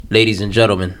Ladies and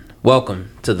gentlemen,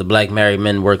 welcome to the Black Married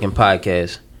Men Working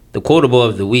Podcast. The quotable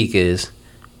of the week is,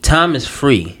 time is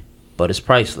free, but it's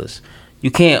priceless.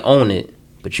 You can't own it,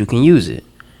 but you can use it.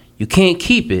 You can't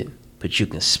keep it, but you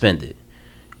can spend it.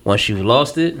 Once you've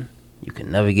lost it, you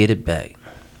can never get it back.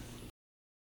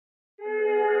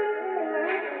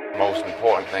 The most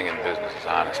important thing in business is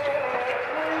honesty,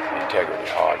 integrity,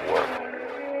 hard work.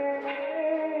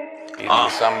 You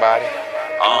need somebody?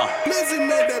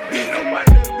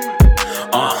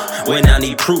 When I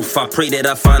need proof, I pray that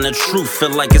I find the truth.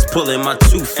 Feel like it's pulling my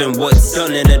tooth, and what's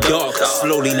done in the dark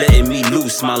slowly letting me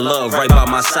loose. My love right by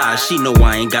my side, she know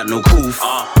I ain't got no coof.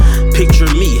 Picture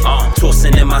me,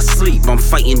 tossing in my sleep. I'm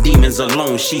fighting demons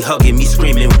alone, she hugging me,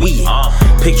 screaming we.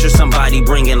 Picture somebody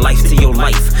bringing life to your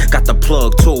life. Got the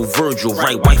plug, told Virgil,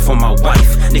 right wife on my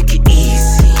wife. Nick it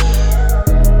easy.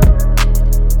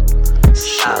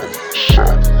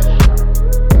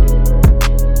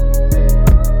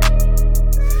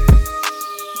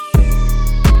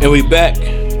 And we back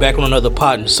on another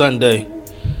Pod Sunday.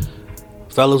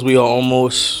 Fellas, we are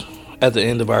almost at the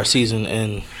end of our season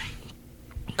and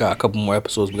got a couple more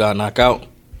episodes we gotta knock out.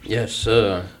 Yes,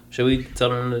 sir. Should we tell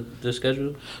them the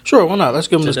schedule? Sure, why not? Let's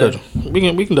give them the schedule. We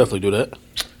can definitely do that.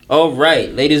 All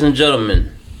right, ladies and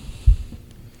gentlemen.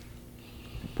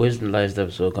 Where's the last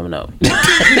episode coming out?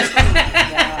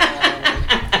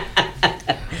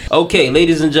 Okay,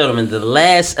 ladies and gentlemen, the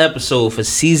last episode for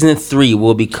season 3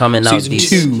 will be coming out.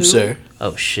 Season 2, sir.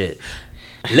 Oh, shit.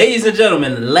 Ladies and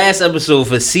gentlemen, the last episode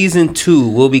for season 2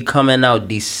 will be coming out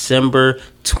December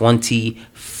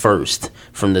 21st.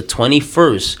 From the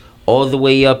 21st all the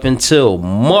way up until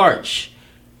March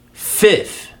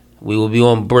 5th, we will be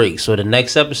on break. So the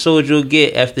next episode you'll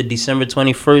get after December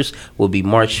 21st will be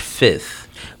March 5th.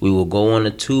 We will go on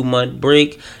a 2-month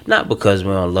break. Not because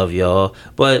we don't love y'all,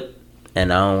 but...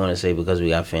 And I don't want to say because we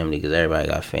got family, because everybody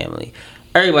got family.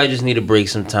 Everybody just need to break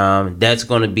some time. That's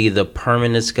going to be the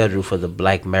permanent schedule for the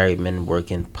Black Married Men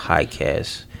Working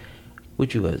Podcast.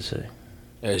 What you got to say?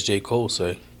 As J. Cole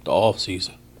say, the off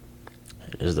season.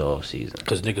 It's the off season.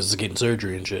 Because niggas is getting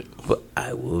surgery and shit. But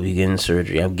I will be getting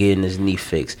surgery. I'm getting this knee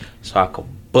fixed so I can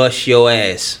bust your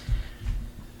ass.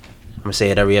 I'm going to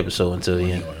say it every episode until the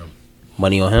end.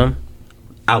 Money on him?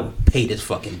 I will pay this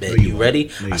fucking bet. You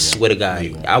ready? I swear to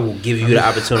God, I will give you the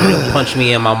opportunity to punch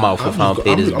me in my mouth if I don't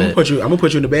pay this bet. I'm gonna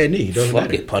put you in the bad knee.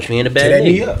 Fuck it, punch me in the bad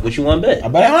knee. What you want to bet?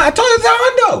 I told you it's a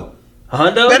hundo. A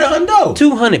hundo? Bet a hundo.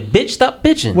 200. Bitch, stop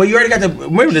bitching. Well, you already got the.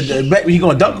 Remember the bet? He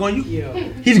gonna dunk on you? Yeah.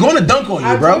 He's gonna dunk on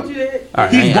you, bro. All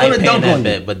right, he's gonna dunk on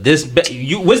you. But this bet,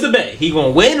 what's the bet? He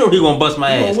gonna win or he gonna bust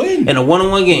my ass in a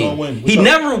 1-on-1 game? He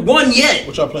never won yet.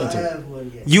 What y'all playing to?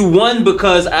 You won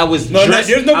because I was dressed.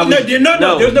 There's no because. Ain't no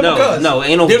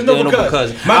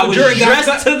because. I was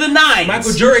dressed to the nines.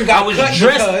 Michael Jordan got cut. I was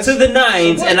dressed to the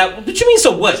nines, and what you mean?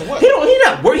 So what? He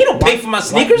don't pay for my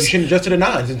sneakers. You shouldn't dress to the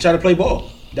nines and try to play ball.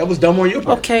 That was dumb on your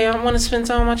part. Okay, I want to spend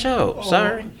time with my child.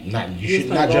 Sorry. You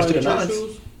should not dress to the nines.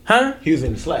 Huh? He was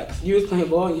in the slacks. You was playing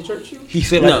ball in your church shoes? He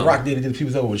said like Rock did it to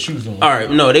people with shoes on. All right,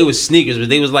 no, they was sneakers, but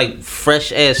they was like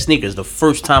fresh ass sneakers. The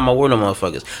first time I wore them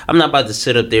motherfuckers. I'm not about to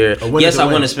sit up there. Yes, I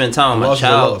want to spend time with my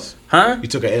child. Huh? You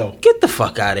took an L. Get the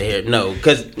fuck out of here. No,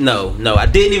 I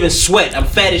didn't even sweat. I'm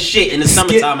fat as shit in the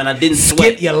summertime and I didn't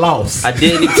sweat. Skip your loss. I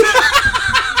didn't even...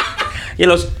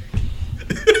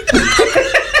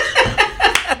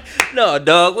 No,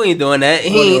 dog, we ain't doing that.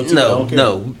 No.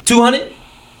 200?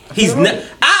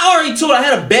 I already told I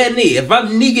had a bad knee. If my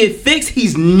knee get fixed,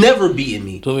 he's never beating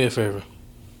me. Do me a favor.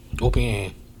 Open your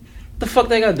hand. The fuck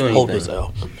they got to do anything? Hold this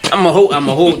L. I'ma hold lies,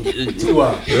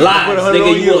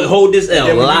 nigga. You gonna hold this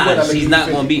L. Lies. He's not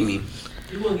gonna beat me.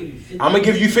 I'm gonna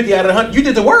give you 50 out of 100. You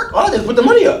did the work. All I did was put the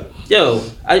money up. Yo,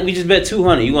 we just bet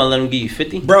 200. You wanna let him give you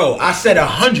 50? Bro, I said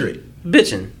 100.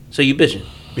 Bitching. So you bitching?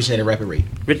 Bitching at a rapid rate.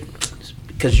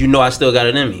 Because you know I still got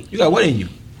it in me. You got what in you?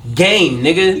 Game,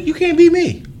 nigga. You can't beat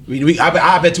me.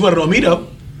 I bet 200 on me though.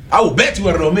 I will bet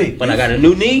 200 on me. But I got a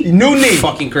new knee? New knee.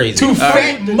 Fucking crazy. Two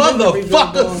fat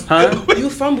motherfuckers. Huh? You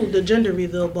fumbled the gender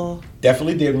reveal ball.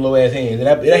 Definitely did with low ass hands.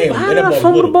 How did I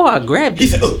fumble the ball? I grabbed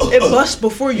it. It bust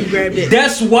before you grabbed it.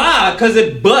 That's why, because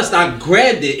it bust. I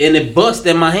grabbed it and it bust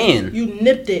in my hand. You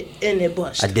nipped it and it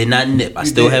bust. I did not nip. I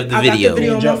still have the video. I got the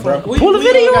video on my phone. Pull the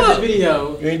video up.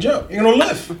 You ain't jump. You ain't no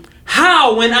lift.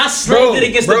 How? When I slammed it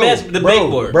against the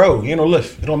bakeboard. Bro, you ain't no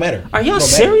lift. It don't matter. Are y'all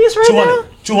serious right now?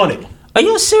 200. Are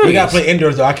you serious? We gotta play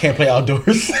indoors though. I can't play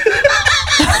outdoors.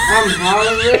 I'm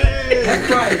hollering.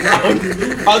 That's right.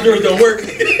 Outdoors don't work.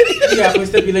 You gotta put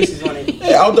stipulations on it.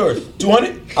 Hey, outdoors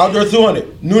 200. Outdoors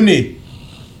 200. New knee.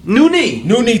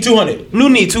 200. New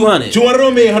knee 200. 200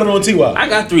 on me, 100 on T.Y. I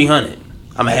got 300.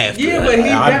 I'm half. Yeah, but he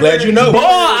I'm glad you know. Ball,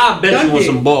 I bet you on Dunk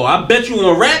some it. ball. I bet you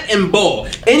on rap and ball.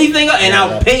 Anything else, and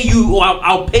I'll pay you.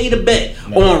 I'll pay the bet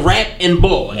on rap and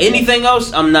ball. Anything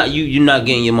else, I'm not. You're not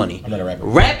getting your money. I'm not a rapper.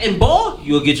 Rap and ball,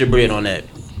 you'll get your bread on that.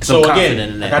 So I'm confident again,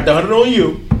 in I that. got the 100 on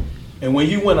you, and when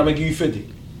you win, I'm gonna give you 50.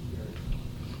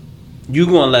 You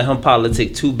gonna let him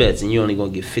politic 2 bets, and you only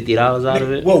gonna get $50 out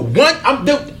of it? Well, one, I'm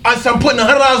putting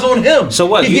 $100 on him. So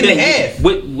what? He's You getting didn't.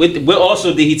 half. What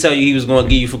also did he tell you he was gonna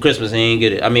give you for Christmas and he ain't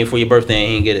get it? I mean, for your birthday and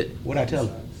he ain't get it. What I tell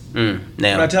him?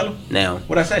 Now. What I tell him? Now.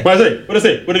 What I say? What I say? What I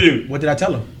say? What did I do? What did I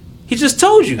tell him? He just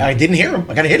told you. I didn't hear him.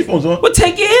 I got the headphones on. Well,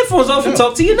 take your headphones off and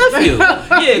talk to your nephew.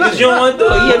 Yeah, because you don't want to do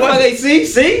it. Yeah,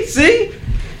 fuck, see?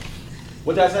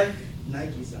 What did I say?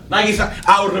 Nike socks. Nike socks.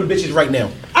 I order them bitches right now.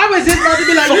 I was just about to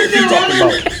be like, What you you still talking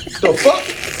want it? about? The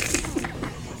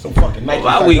fuck? So fucking Nike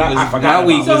My socks. week I was- forgot my about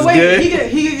week it. was- So wait, good.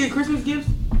 he could get Christmas gifts?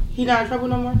 He not in trouble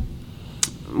no more?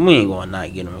 We ain't gonna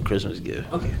not get him a Christmas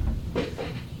gift. Okay.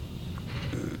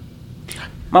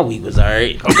 My week was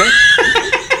alright. Okay.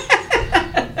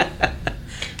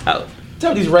 Oh,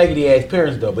 Tell these raggedy ass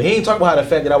parents though, but he ain't talking about how the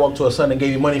fact that I walked to a son and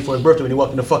gave him money for his birthday when he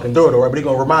walked in the fucking door, though, right? But he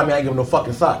gonna remind me I ain't give him no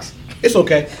fucking socks. It's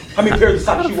okay. How many pairs of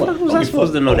socks you want? was I Don't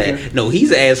supposed to give a know fuck. that? No, he's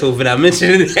an asshole for not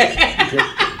mentioning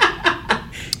that.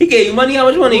 He gave you money. How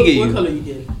much money he gave What you? color you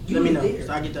get? Let me know.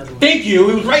 So I get the other one. Thank you.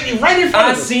 He was right in front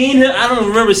I of us. seen him. I don't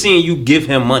remember seeing you give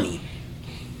him money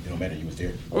It don't matter. You was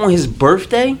there on his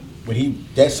birthday. when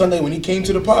that Sunday when he came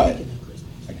to the pod.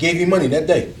 I gave him money that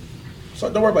day.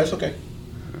 So don't worry about it. It's okay.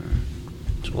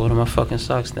 Just order my fucking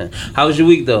socks then. How was your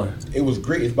week though? It was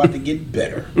great. It's about to get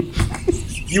better.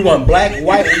 You want black,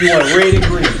 white, or you want red and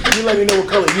green? You let me know what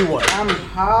color you want. I'm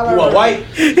hollering. You want white?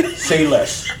 Say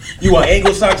less. You want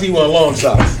angle socks or you want long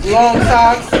socks? Long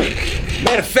socks.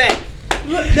 Matter of fact,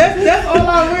 Look, that's all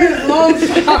I wear is long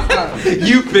socks.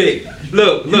 You pick.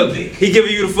 Look. He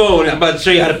giving you the phone. I'm about to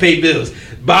show you how to pay bills.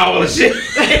 Buy all the shit.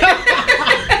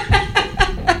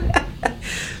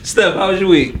 Steph, how was your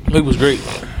week? It was great.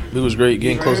 It was great.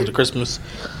 Getting closer to Christmas.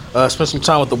 Spent some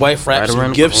time with the wife. Wrap Right some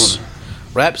around the gifts. corner.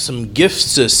 Wrap some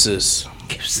gifts.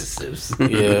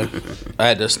 Yeah, I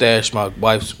had to stash my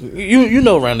wife's. You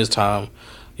know, around this time,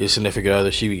 your significant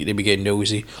other, they be getting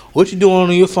nosy. What you doing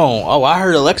on your phone? Oh, I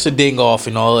heard Alexa ding off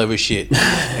and all that shit.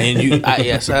 And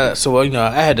so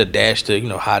I had to dash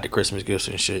to hide the Christmas gifts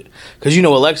and shit. Cause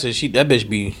Alexa, that bitch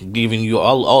be giving you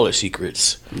all her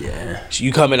secrets. Yeah.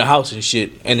 You come in the house and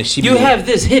shit, and then she You have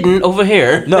this hidden over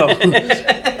here. no.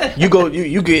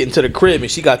 You get into the crib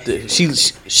and she got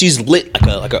she's lit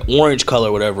like an orange color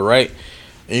or whatever, right?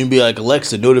 And you be like,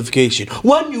 Alexa, notification.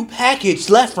 1 new package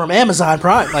left from Amazon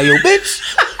Prime. Like, yo, bitch.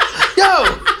 Yo,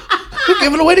 you're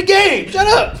giving away the game. Shut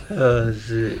up. Oh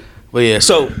shit. But yeah,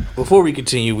 so before we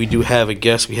continue, we do have a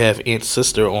guest. We have Aunt's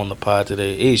sister on the pod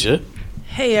today, Asia.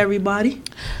 Hey everybody.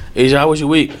 Asia, how was your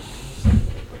week?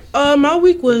 My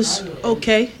week was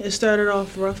okay. It started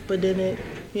off rough, but then it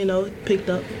picked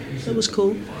up. It was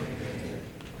cool.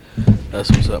 That's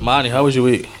what's up. Monty, how was your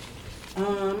week?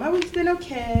 My week's been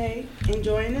okay.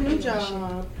 Enjoying the new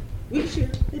job. We sure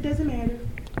it doesn't matter.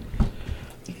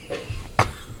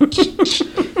 The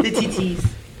TTs.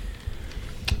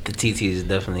 The TT is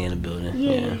definitely in the building.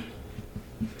 Yeah.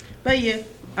 But yeah,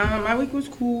 my week was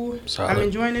cool. Solid. I'm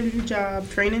enjoying the new job.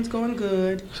 Training's going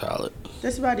good. Solid.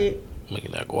 That's about it.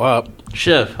 Making that go up.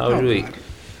 Chef, how was your week?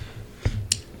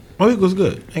 my week was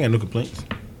good. I ain't got no complaints.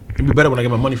 It'd be better when I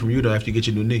get my money from you though after you get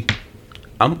your new knee.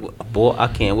 I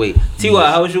can't wait.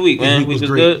 T.Y., how was your week, man? His Week was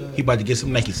great. good? He about to get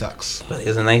some Nike socks.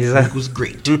 It's a nice It was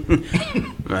great.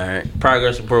 Alright.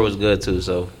 Progress report was good too,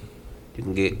 so you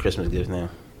can get Christmas gifts now.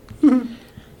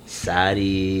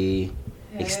 Sadi,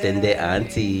 extended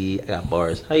auntie. I got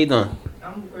bars. How you doing?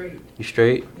 I'm great. You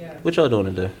straight? Yeah. What y'all doing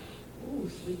today? Ooh,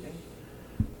 sleeping.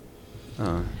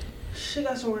 She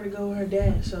got somewhere to go with her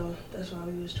dad, so that's why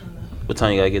we was trying to. What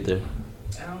time you gotta get there?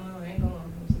 I don't know. I ain't going.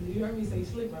 You heard me say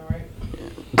sleeping, right?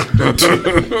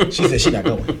 She said she not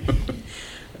going.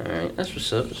 Alright, that's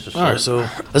what's up. All right, so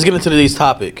let's get into today's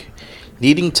topic: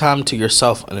 needing time to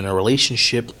yourself in a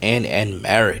relationship and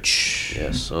marriage.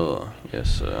 Yes, sir. Yes,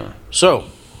 sir. So,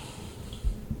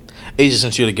 Asia,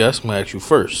 since you're the guest, I'm gonna ask you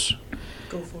first: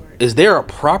 Go for it. is there a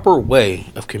proper way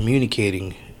of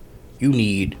communicating you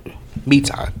need me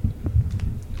time?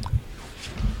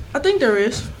 I think there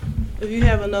is. If you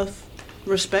have enough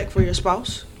respect for your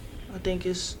spouse, I think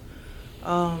it's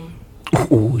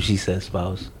Ooh, she said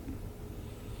spouse.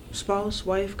 spouse,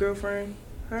 wife, girlfriend,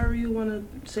 however you want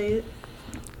to say it.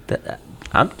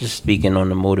 I'm just speaking on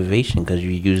the motivation because you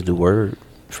used the word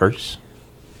first.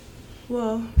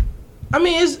 Well, I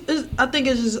mean, I think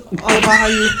it's just all about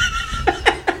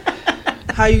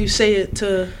how you say it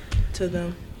to to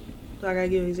them. So I gotta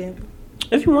give an example.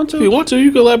 If you want to. If you want to,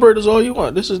 you can elaborate as all you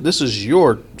want. This is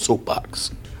your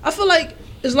soapbox. I feel like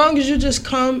as long as you just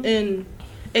come and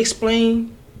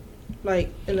explain,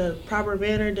 like, in a proper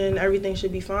manner, then everything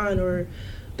should be fine. Or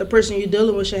the person you're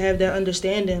dealing with should have that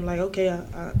understanding. Like, okay,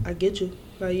 I get you.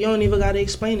 Like, you don't even got to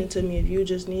explain it to me. If you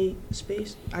just need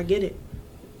space, I get it.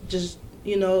 Just,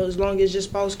 as long as your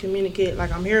spouse communicate,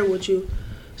 like, I'm here with you,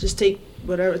 just take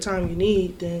whatever time you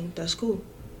need, then that's cool.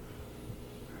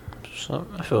 So,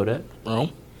 I feel that.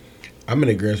 I'm in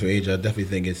agreement with AJ. I definitely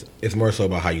think it's more so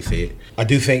about how you say it. I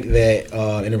do think that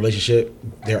in a relationship,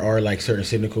 there are like certain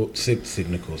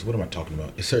signals. What am I talking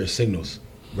about? It's certain signals,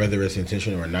 whether it's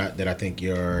intentional or not, that I think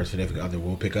your significant other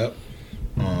will pick up,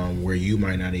 where you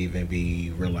might not even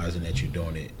be realizing that you're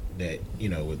doing it. That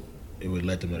it would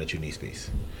let them know that you need space.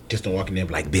 Just don't walk in there and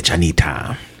be like, bitch, I need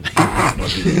time.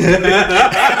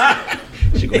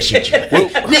 She gonna shoot you.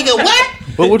 Nigga, what?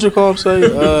 What would you call him say?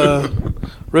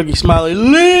 Ricky Smiley,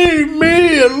 leave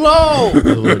me alone.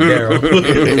 Little Daryl.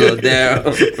 Little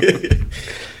Daryl.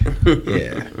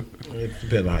 Yeah. It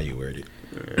depends on how you word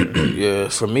it. Yeah,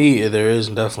 for me, there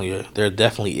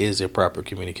definitely is a proper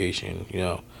communication.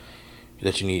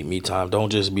 That you need me time.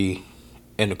 Don't just be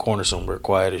in the corner somewhere,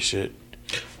 quiet as shit.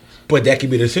 But that could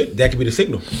be the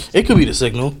signal. It could be the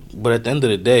signal, but at the end of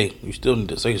the day, you still need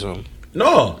to say something.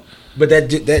 No, but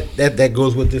that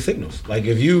goes with the signals. Like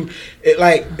if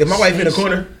my wife in the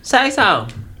corner, Say so.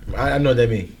 I know what that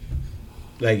means.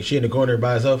 Like she in the corner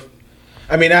by herself.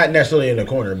 I mean, not necessarily in the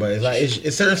corner, but it's like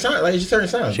it's certain signs. Like it's certain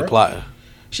signs. She bro. plotting.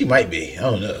 She might be. I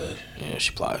don't know. Yeah,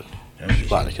 she plotting. She's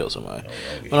plotting to kill somebody.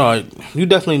 No, you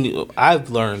definitely. I've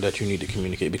learned that you need to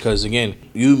communicate because again,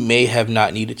 you may have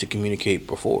not needed to communicate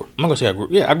before. I'm not gonna say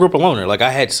I grew up a loner. Like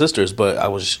I had sisters, but I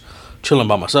was chilling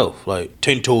by myself, like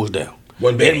 10 toes down.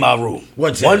 One bed in my room.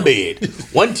 One bed.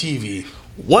 One TV.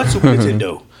 One Super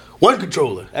Nintendo. One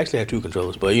controller. Actually, I had 2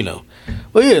 controllers, but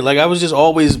But yeah, like I was just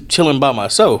always chilling by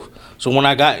myself. So when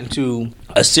I got into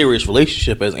a serious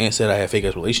relationship, as Ant said, I had fake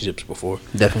ass relationships before.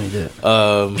 Definitely did.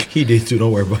 He did too.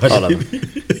 Don't worry about it.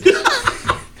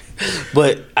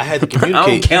 But I had to communicate. I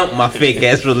don't count my fake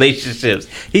ass relationships.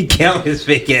 He count his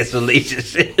fake ass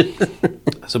relationships.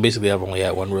 So basically, I've only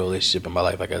had one real relationship in my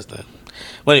life, I guess. Then,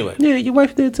 but anyway, Yeah, your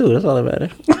wife did too. That's all that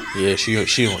matters. yeah,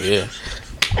 yeah,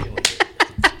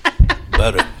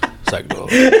 better, psych dog.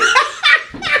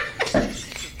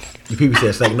 The people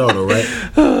said psych no though, right?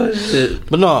 Oh shit.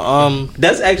 But no,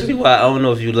 That's actually why I don't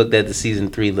know if you looked at the season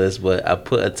 3 list, but I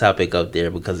put a topic up there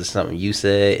because it's something you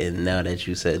said, and now that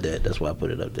you said that's why I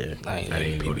put it up there. I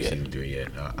didn't go to season 3 yet.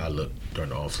 I looked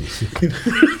during the off season.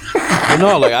 But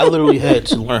no, like I literally had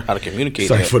to learn how to communicate.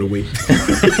 Sorry that. for the wait.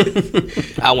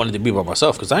 I wanted to be by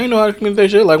myself because I didn't know how to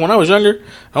communicate shit. Like when I was younger,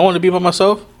 I wanted to be by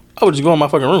myself. I would just go in my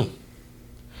fucking room.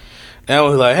 And I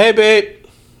was like, "Hey, babe,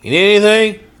 you need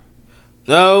anything?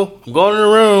 No, I'm going in the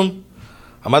room.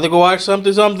 I'm about to go watch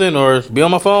something, or be on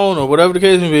my phone, or whatever the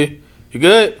case may be. You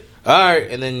good? All right."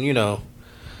 And then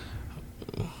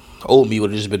old me would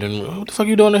have just been in. What the fuck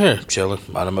you doing in here? Chilling,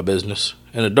 minding my business.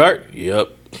 In the dark? Yep.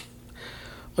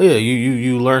 But yeah,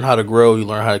 you learn how to grow. You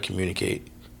learn how to communicate.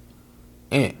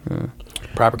 And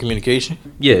proper communication.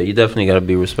 Yeah, you definitely got to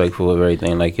be respectful of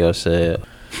everything, like y'all said.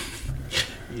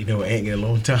 You know, ain't get a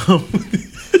long time.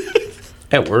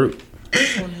 At work.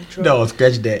 No,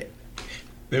 scratch that.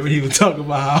 Remember he was talking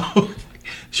about how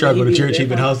sure I go to church, he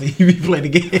been house, he be playing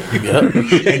the game. Yep. And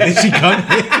then she come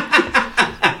in.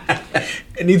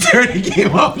 And he turned the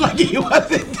game off like he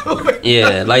wasn't doing.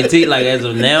 Yeah, like as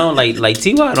of now, like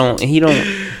T.Y. don't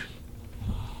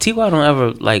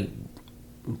ever like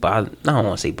bother. I don't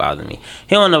want to say bother me.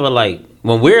 He don't ever like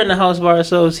when we're in the house by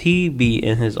ourselves. He be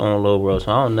in his own little world,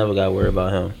 so I don't never got to worry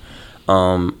about him.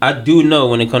 I do know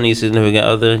when it comes to your significant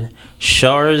other,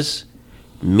 Char's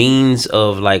means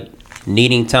of like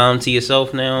needing time to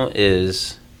yourself now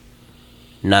is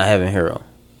not having Hero.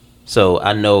 So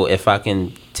I know if I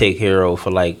can take Hero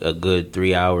for like a good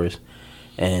 3 hours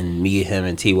and me, him,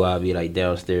 and T.Y. be like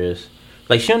downstairs,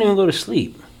 like she don't even go to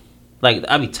sleep. Like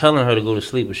I be telling her to go to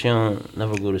sleep, but she don't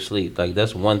never go to sleep. Like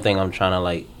that's one thing I'm trying to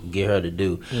like get her to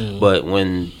do. But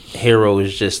when Hero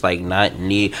is just like not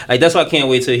need, like that's why I can't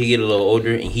wait till he get a little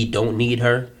older and he don't need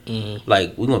her.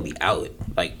 Like we're gonna be out.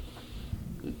 Like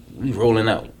we rolling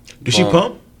out. Does she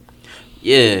pump?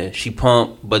 Yeah, she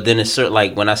pump. But then it's certain,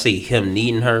 like when I say him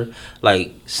needing her,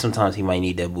 like sometimes he might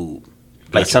need that boob.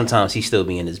 Like sometimes he still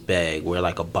be in his bag where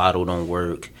like a bottle don't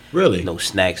work. Really? No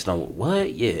snacks don't.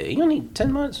 What? Yeah, you don't need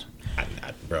 10 months. I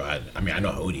mean, I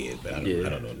know how old he is, but I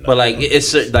don't know. But like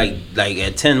it's like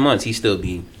at 10 months he still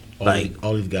be like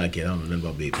all these guys get. I don't know nothing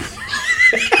about babies.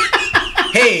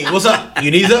 Hey, what's up? You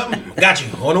need something? Got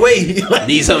you. On the way. Like,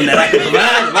 Need something that I can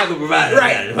provide. If I can provide it,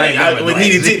 I got it. If I ain't got it, we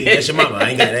need a titty. That's your mama. I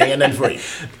ain't got nothing for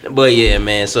you. But yeah,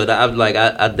 man. So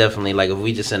I definitely like if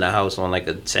we just in the house on like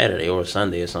a Saturday or a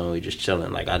Sunday or something, we just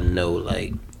chilling. Like I know,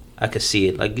 like I could see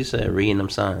it, like you said, reading them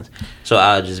signs. So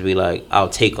I'll just be like, I'll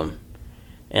take him,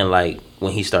 and like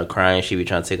when he start crying, she be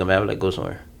trying to take him out. Like go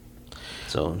somewhere.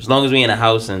 So as long as we in the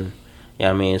house and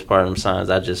I mean it's part of them signs,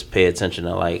 I just pay attention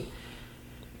to like.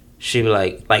 She be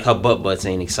like her butts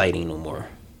ain't exciting no more.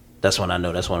 That's when I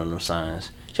know that's one of them signs.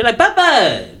 She like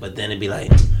butt, but then it'd be like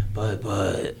butt.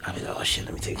 I be like, oh shit,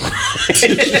 let me take it.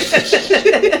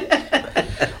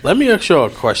 Let me ask y'all a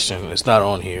question. It's not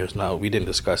on here. It's not. We didn't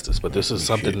discuss this, but this is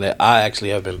something that I actually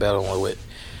have been battling with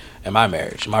in my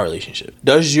marriage, my relationship.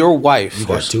 Does your wife? You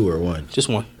got two or one? Just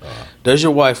one. Does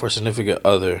your wife or significant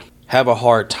other have a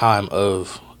hard time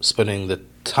of spending the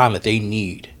time that they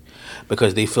need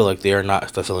because they feel like they are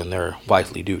not fulfilling their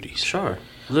wifely duties? Sure.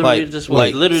 Literally,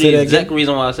 Like, literally say the that exact again?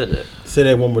 reason why I said that. Say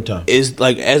that one more time. Is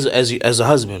like as a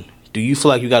husband, do you feel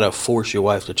like you gotta force your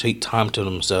wife to take time to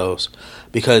themselves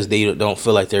because they don't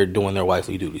feel like they're doing their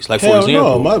wifely duties? Like for Hell example,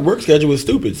 no, my work schedule was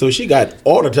stupid, so she got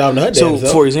all the time to her so damn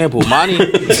self. for example, Monty,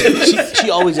 she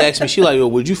always asks me, she like, yo,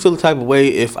 would you feel the type of way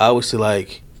if I was to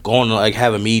like go on like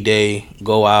have a me day,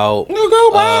 go out,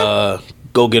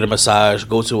 go get a massage,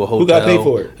 go to a hotel? Who got paid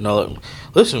for it? And all that.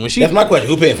 Listen, when she That's my question.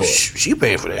 Who paying for it? she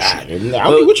paying for that shit. I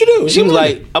mean, what you do? She was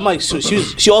like, I'm like,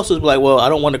 she also was like, well, I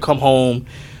don't want to come home,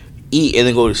 eat, and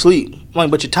then go to sleep. I'm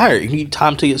like, but you're tired. You need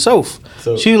time to yourself.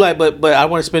 So- She was like, but I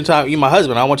want to spend time with you, my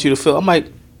husband. I want you to feel. I'm like,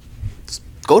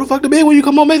 go to fuck to bed when you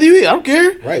come home after you eat. I don't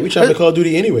care. Right, we trying to Call of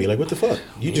Duty anyway. Like, what the fuck?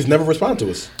 You just never respond to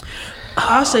us.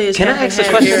 I'll say it's Can I half ask a and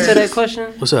question half. to that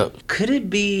question? What's up? Could it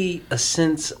be a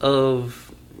sense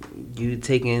of you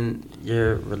taking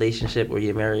your relationship or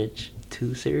your marriage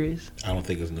too serious? I don't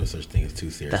think there's no such thing as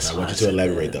too serious. That's I why want I you to said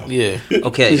elaborate, that. though. Yeah.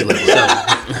 Okay,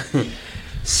 so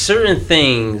certain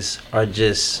things are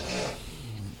just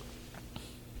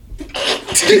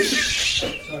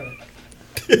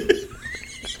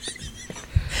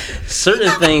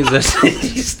certain things are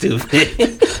stupid.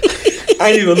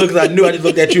 I didn't even look 'cause I knew. I just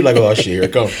looked at you like, oh shit, here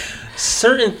it comes.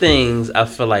 Certain things I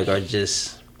feel like are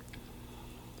just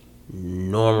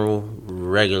normal,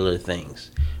 regular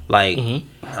things. Like I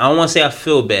don't want to say I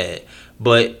feel bad,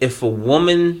 but if a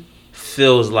woman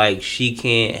feels like she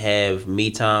can't have me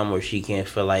time or she can't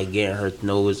feel like getting her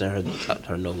nose and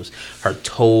her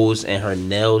toes and her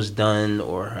nails done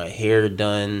or her hair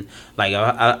done, like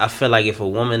I feel like if a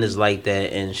woman is like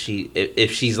that and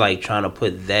if she's like trying to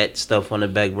put that stuff on the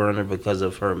back burner because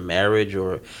of her marriage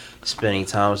or spending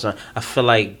time with someone, I feel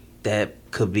like that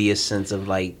could be a sense of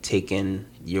like taking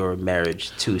your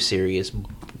marriage too serious.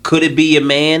 Could it be a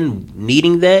man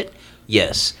needing that?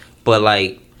 Yes, but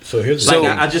like. So here's Like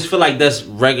I just feel like that's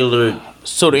regular.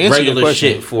 So to answer your regular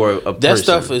question, shit for a that person.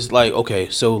 stuff is like, okay,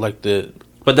 so like the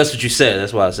But that's what you said.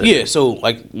 That's why I said. yeah. So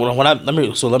like when I let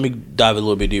me dive a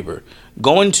little bit deeper.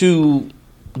 Going to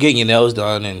getting your nails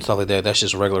done and stuff like that. That's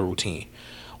just a regular routine.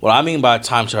 What I mean by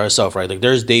time to herself, right? Like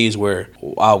there's days where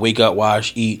I'll wake up,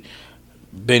 wash, eat,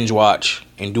 binge watch,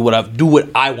 and do what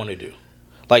I want to do.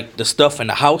 Like the stuff in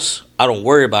the house, I don't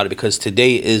worry about it because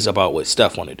today is about what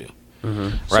Steph want to do.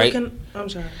 Right? I'm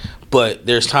sorry. But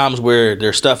there's times where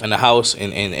there's stuff in the house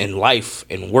and life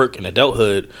and work and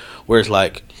adulthood where it's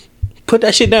like, put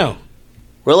that shit down.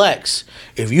 Relax.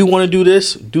 If you want to do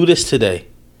this today.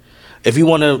 If you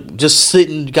want to just sit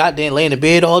and goddamn lay in the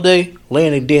bed all day, lay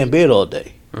in the damn bed all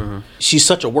day. She's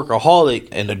such a workaholic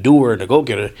and a doer and a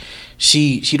go-getter.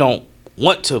 She don't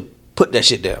want to put that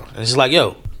shit down. And it's like,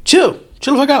 yo, chill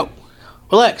the fuck out.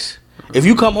 Relax. If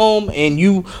you come home and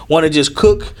you want to just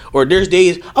cook, or there's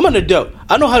days, I'm an adult.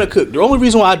 I know how to cook. The only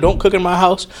reason why I don't cook in my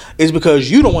house is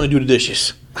because you don't want to do the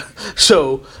dishes.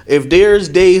 So if there's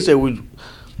days that we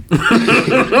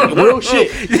real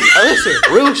shit. Listen,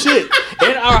 real shit.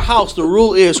 In our house, the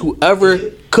rule is whoever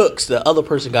cooks, the other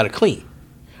person got to clean.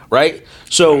 Right?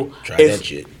 So try that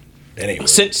shit. That ain't work.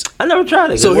 Since I never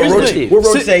tried it. So here's the thing. We're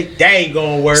going to say that ain't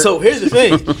gonna work. So here's the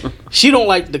thing. She don't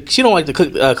like to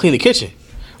cook, clean the kitchen,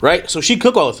 right? So she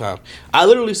cook all the time. I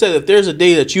literally said if there's a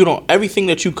day that you don't, everything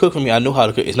that you cook for me, I know how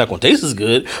to cook. It's not gonna taste as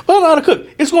good, but I know how to cook.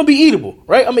 It's gonna be eatable,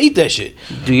 right? I'm gonna eat that shit.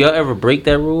 Do y'all ever break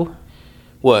that rule?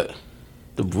 What?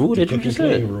 The rule that you Cook just and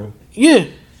clean said. rule. Yeah.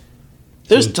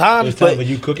 There's There's times, times but when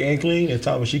you cook and clean. There's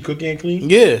times when she cook and clean.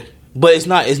 yeah, but it's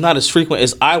not as frequent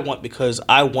as I want because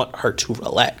I want her to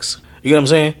relax. You know what I'm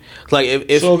saying? Like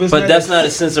if So if it's But that's a- not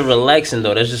a sense of relaxing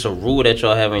though. That's just a rule that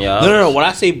y'all have in y'all house. No. When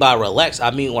I say by relax,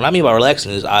 I mean what I mean by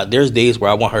relaxing is there's days where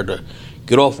I want her to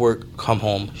get off work, come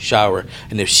home, shower,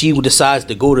 and if she decides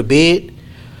to go to bed,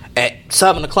 at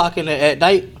 7 o'clock at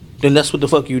night, then that's what the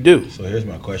fuck you do. So here's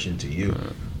my question to you: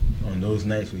 on those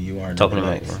nights when you aren't Talking to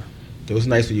relaxed, Mike, bro. those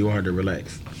nights when you aren't to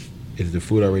relax, is the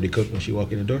food already cooked when she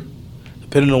walk in the door?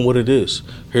 Depending on what it is.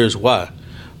 Here's why.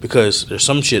 Because there's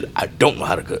some shit I don't know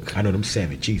how to cook. I know them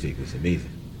salmon cheesesteak was amazing.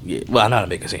 Yeah, well, I know how to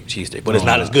make the same cheesesteak, but it's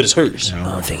not as good as hers. I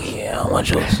don't think, I don't want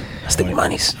yours. I stick with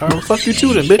monies. All right, well, fuck you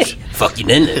too then, bitch. Fuck you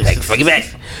then. Like, fuck you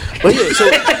back. But yeah,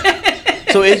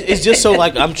 so it's just so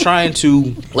like I'm trying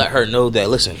to let her know that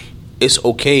listen, it's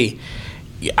okay.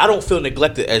 I don't feel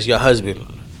neglected as your husband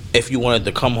if you wanted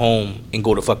to come home and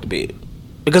go to fuck the bed,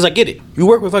 because I get it. You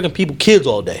work with fucking kids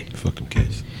all day. Fucking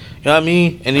kids. You know what I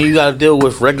mean? And then you gotta deal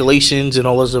with regulations and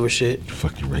all this other shit.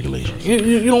 Fucking regulations.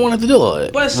 You don't want to have to deal with all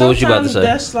that. But What was you about to sometimes say?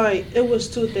 that's like, it was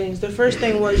two things. The first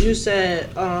thing was you said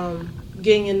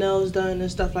getting your nails done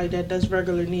and stuff like that. That's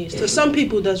regular needs. To some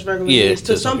people, that's regular needs.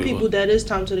 To some people, that is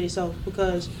time to themselves,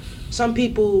 because some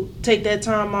people take that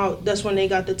time out. That's when they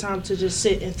got the time to just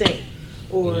sit and think,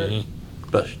 or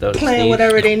plan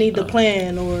whatever they need to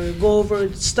plan, or go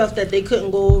over stuff that they couldn't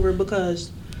go over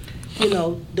because, you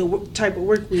know, type of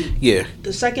work week. Yeah.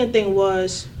 The second thing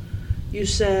was, you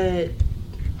said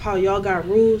how y'all got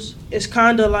rules. It's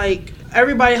kind of like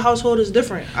everybody's household is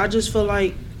different. I just feel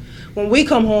like when we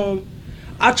come home,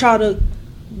 I try to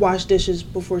wash dishes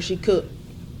before she cook.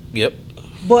 Yep.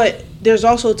 But there's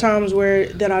also times where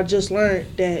that I just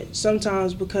learned that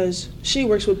sometimes, because she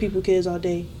works with kids all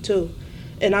day too,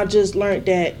 and I just learned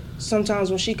that sometimes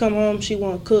when she come home, she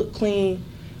want to cook, clean,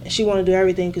 and she want to do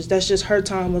everything because that's just her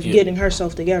time of getting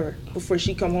herself together before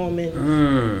she come home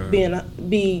and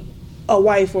be a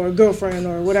wife or a girlfriend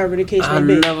or whatever the case may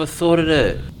be. I never thought of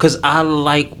that, because I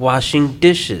like washing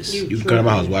dishes. You can come to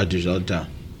my house, wash dishes all the time.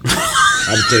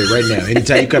 I can tell you right now,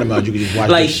 anytime you come to my house, you can just wash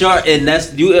Like dishes. Char, and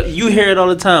that's you hear it all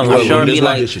the time. When I Char will be just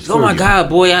wash like, dishes "Oh for my you." God,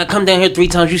 boy, I come down here 3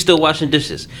 times, you still washing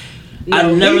dishes." I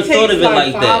No, never he thought of takes it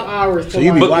like 5 that. hours to So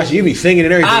you be wash watching, you be singing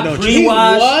and everything, I don't you?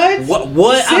 pre-wash.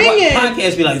 What? Singing.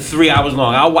 Podcast be like 3 hours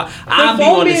long. I'll be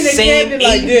phone on be the in the same cabinet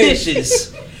like 8 this.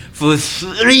 dishes for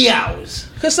 3 hours.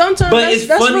 Because sometimes But it's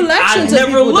that's funny. relaxing I to never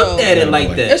people, looked though. at it like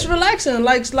that. It's relaxing.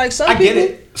 Like some I people. get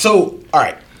it. So, all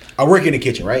right, I work in the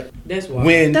kitchen, right? That's why.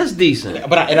 When That's decent.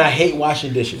 But I hate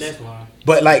washing dishes. That's why.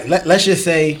 But like, let's just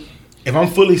say, if I'm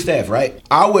fully staffed, right?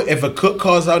 I would, if a cook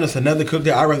calls out and it's another cook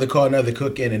there, I'd rather call another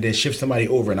cook in and then shift somebody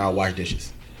over and I'll wash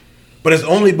dishes. But it's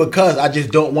only because I just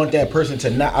don't want that person to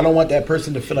not. I don't want that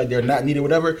person to feel like they're not needed, or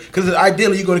whatever. Because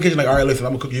ideally, you go to the kitchen like, all right, listen,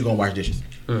 I'm gonna cook. You're gonna wash dishes.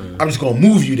 I'm just gonna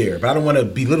move you there, but I don't want to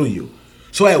belittle you.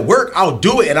 So at work, I'll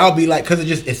do it, and I'll be like, because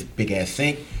it's a big ass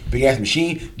sink, big ass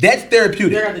machine. That's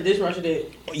therapeutic. They got the dishwasher that.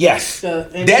 Yes,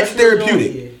 And that's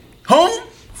therapeutic. yeah. Home,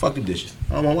 fuck the dishes.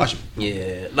 I don't want to wash them.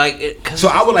 Yeah, like So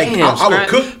I would like I would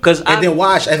cook and then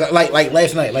wash as like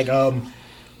last night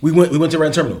we went to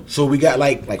Rent Terminal, so we got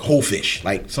like whole fish,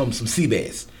 like some sea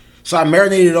bass. So I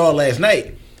marinated it all last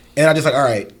night, and I just like, all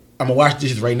right, I'm gonna wash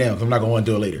dishes right now because I'm not gonna want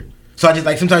to do it later. So I just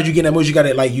like, sometimes you get in that mood, you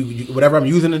gotta like you whatever I'm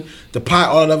using, the pot,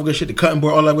 all that good shit, the cutting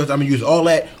board, all that good stuff, I'm gonna use all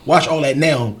that, wash all that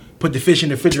now, put the fish in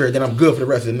the refrigerator, then I'm good for the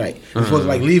rest of the night. I'm supposed to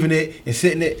like leaving it and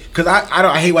sitting it, because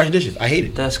I hate washing dishes. I hate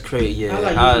it. That's crazy. Yeah, I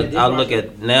like using the I look dishwasher.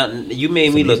 at now. You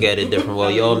made me look at it different.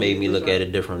 Well, y'all made me look at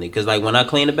it differently. Cause like when I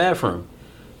clean the bathroom,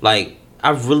 like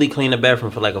I really clean the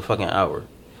bathroom for like a fucking hour,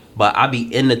 but I be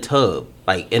in the tub,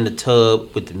 like in the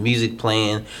tub with the music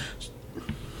playing,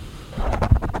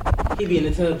 He be in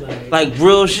the tub like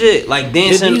real shit, like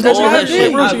dancing, all that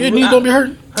shit. Your knees don't be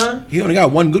hurting. He only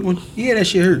got one good one. Yeah, that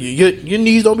shit hurt. Your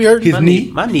knees don't be hurting. His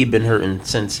knee. My knee been hurting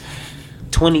since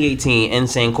 2018.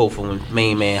 Insane Kofa when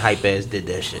Main Man Hype Ass did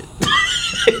that shit.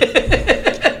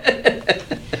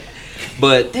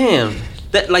 But damn,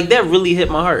 that really hit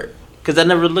my heart. Cause I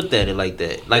never looked at it like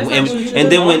that. Like, That's and, like when you and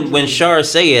do then laundry. when Shar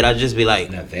say it, I just be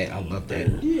like, Not that. I love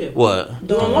that. Yeah. what?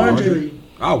 Doing laundry.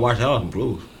 I'll wash all them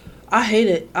clothes. I hate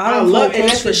it. I I don't love fold it.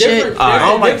 clothes That's for the shit. difference. All right. I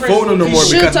don't like folding them no more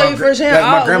She'll because tell my, you firsthand. like,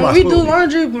 my When grandma we do told me.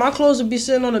 laundry, my clothes would be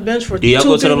sitting on the bench for Do y'all 2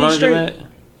 go to the 3 weeks straight,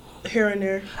 laundromat? here and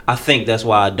there. I think that's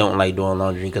why I don't like doing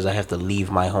laundry, because I have to leave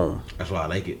my home. That's why I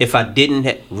like it. If I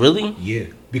didn't, really? Yeah,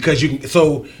 because you can.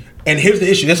 So, and here's the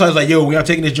issue. That's why I was like, yo, we are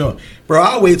taking this joint, bro.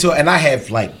 I'll wait till, and I have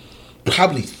like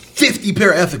probably 50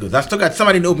 pair of ethicals. I still got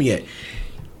somebody to open yet.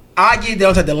 I get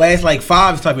down to the last like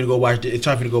 5. It's time for me to go wash. It's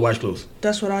time for me to go wash clothes.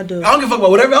 That's what I do. I don't give a fuck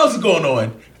about whatever else is going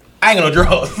on. I ain't got no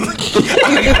drawers.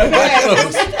 I gotta wash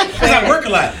clothes. Cause I work a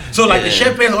lot. So like the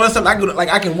chef pants, all that stuff,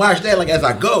 I can wash that like as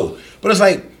I go. But it's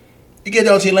like you get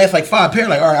down to your last like 5 pair,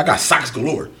 like all right, I got socks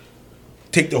galore.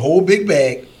 Take the whole big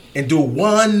bag and do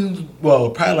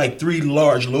probably like 3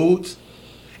 large loads.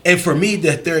 And for me,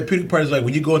 the therapeutic part is like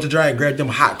when you go into dry and grab them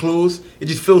hot clothes, it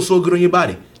just feels so good on your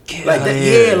body. Like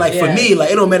that, yeah, like for Yeah. me,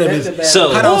 like it don't matter That's if a bad it's So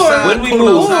hot outside, when we cold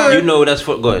move, outside. you know that's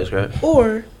for. Go ahead, Scrap.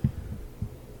 Or,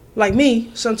 like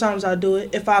me, sometimes I do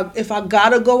it. If I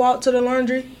gotta go out to the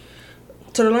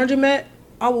laundromat,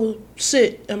 I will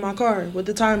sit in my car with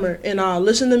the timer and I'll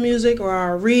listen to music or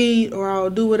I'll read or I'll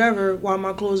do whatever while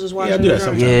my clothes is washing. I do that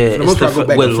and drying. sometimes. Yeah, For the it's most part, I go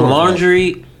back with and forth,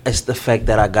 laundry. It's the fact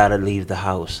that I gotta leave the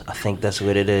house. I think that's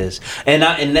what it is.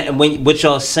 And when what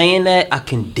y'all saying that, I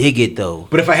can dig it though.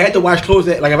 But if I had to wash clothes,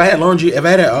 if I had laundry, if I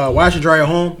had a washer dryer at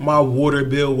home, my water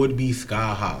bill would be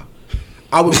sky high.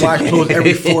 I would wash clothes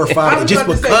every 4 or 5 I days was just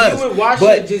about to say, because. you would wash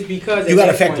but it just because. you at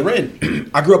got to that factor point. in.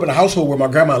 I grew up in a household where my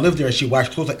grandma lived there and she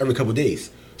washed clothes like every couple of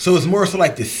days. So it's more so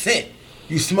like the scent.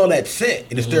 You smell that scent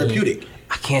and it's therapeutic.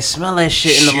 I can't smell that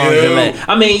shit in the Chill. laundromat.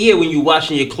 I mean, yeah, when you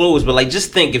washing your clothes, but like,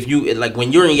 just think if you like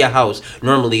when you're in your house.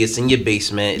 Normally, it's in your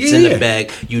basement. It's in Yeah. the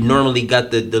back. You normally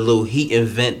got the little heating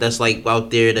vent that's like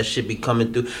out there that should be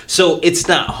coming through. So it's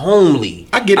not homely.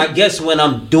 I get it. I guess when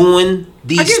I'm doing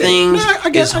these get it. things, Nah,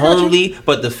 I it's got you. homely.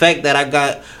 But the fact that I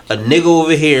got a nigga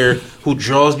over here who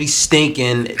draws me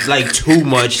stinking like too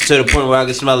much to the point where I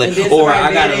can smell And it, then or somebody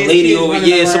I got a badass lady kids over, running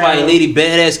yeah, somebody around. lady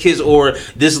badass kids, or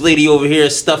this lady over here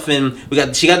stuffing.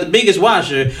 She got the biggest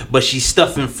washer, but she's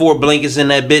stuffing 4 blankets in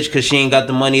that bitch because she ain't got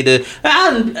the money to.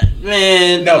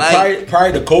 Man, No, like,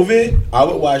 prior to COVID, I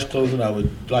would wash clothes and I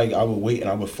would wait and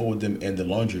I would fold them in the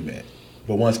laundromat.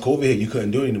 But once COVID hit, you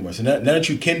couldn't do it anymore. So now that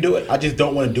you can do it, I just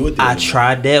don't want to do it. I anymore.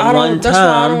 tried that I one don't. That's why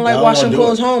I don't time. like I don't washing wanna do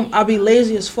clothes it. home. I be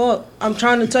lazy as fuck. I'm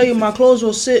trying to tell you, my clothes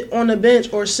will sit on the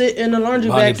bench or sit in the laundry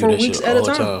Bonnie bag do for that weeks shit at a all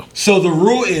the time. So the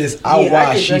rule is I Yeah, I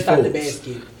wash, get she dressed out the folds.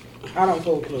 basket. I don't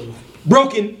fold clothes.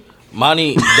 Broken.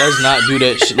 Monty does not do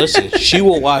that shit. Listen, she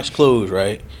will wash clothes,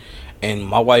 right? And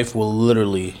my wife will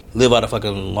literally live out a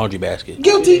fucking laundry basket.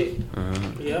 Guilty.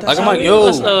 Yeah. Like I'm like, yo,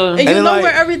 Let's, And and you then know like,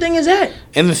 where everything is at.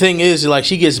 and the thing is, like,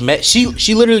 she gets mad. She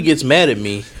literally gets mad at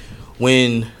me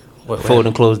when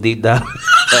Folding clothes deep down.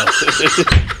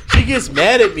 she gets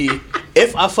mad at me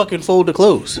if I fucking fold the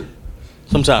clothes.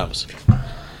 Sometimes,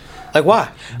 like,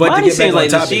 why? But Monty to get back seems on like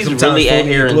topic, she's sometimes really folding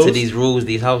your adhering to clothes- these rules,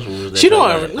 these house rules. that She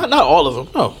y'all don't. got. Not all of them.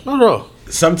 No, not at all.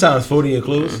 Sometimes folding your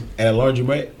clothes at a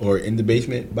laundromat or in the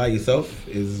basement by yourself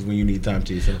is when you need time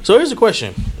to yourself. So here's the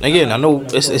question. Again, I know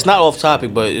it's not off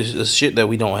topic, but it's shit that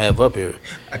we don't have up here.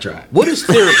 I tried. What is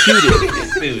therapeutic?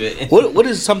 Stupid. What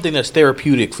is something that's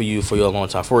therapeutic for you for your long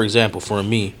time? For example, for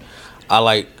me, I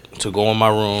like to go in my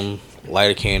room,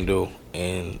 light a candle,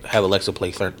 and have Alexa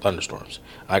play thunderstorms.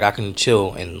 Like, I can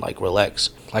chill and like relax,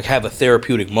 like have a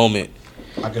therapeutic moment.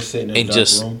 I could sit in a And dark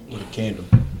just- room with a candle.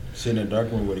 Sit in a dark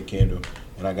room with a candle,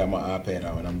 and I got my iPad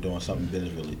out, and I'm doing something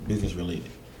business related.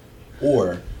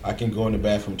 Or I can go in the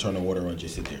bathroom, turn the water on, and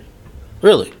just sit there.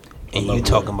 Really? And love you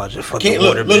water. talking about your fucking Can't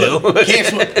water look, bill? can't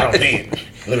swim. Oh man,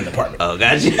 I live in an apartment. Oh,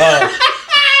 got you.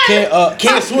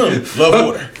 Can't swim. Love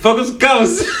water. Focus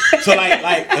comes. So like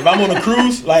if I'm on a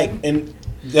cruise, like and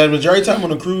the majority of the time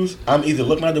on a cruise, I'm either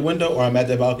looking out the window or I'm at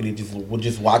the balcony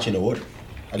just watching the water.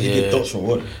 I just Yeah. get thoughts from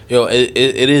water. Yo,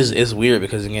 it's weird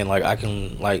because again, like, I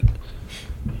can like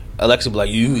Alexa be like,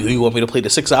 you want me to play the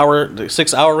 6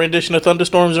 hour rendition of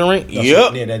Thunderstorms and Rain? No,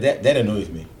 Yep. Yeah, that annoys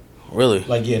me. Really?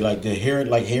 Like like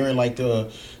hearing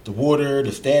the water,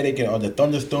 the static, and all the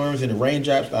thunderstorms and the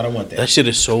raindrops. I don't want that. That shit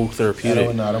is so I therapeutic.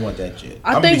 don't want that shit.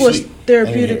 I I'ma think be what's asleep.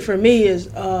 therapeutic for me is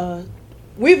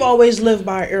we've always lived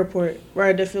by an airport,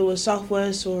 right? If it was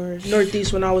Southwest or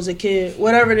Northeast when I was a kid,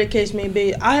 whatever the case may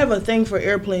be. I have a thing for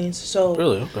airplanes, so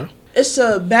Really? Okay. it's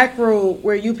a back road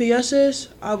where UPS is.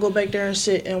 I'll go back there and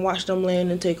sit and watch them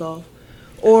land and take off,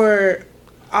 or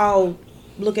I'll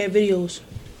look at videos.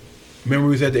 Remember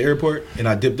we was at the airport and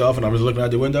I dipped off and I was looking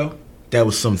out the window? That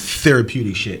was some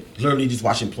therapeutic shit. Literally just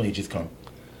watching planes just come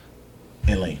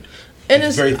and land. And It's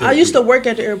it's very I used to therapeutic. work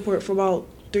at the airport for about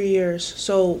 3 years.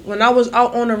 So when I was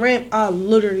out on the ramp, I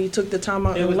literally took the time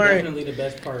out It and was learned. definitely the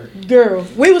best part. Girl,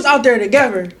 we was out there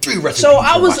together. So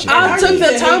I took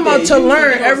the time out to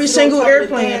learn every single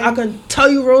airplane. I can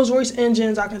tell you Rolls Royce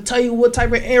engines. I can tell you what type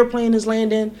of airplane is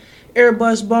landing,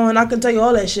 Airbus, Boeing. I can tell you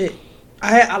all that shit.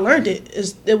 I learned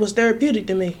it. It was therapeutic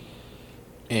to me.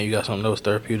 And you got something else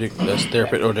therapeutic that's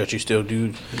therapeutic or that you still do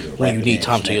when you need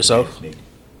time to yourself?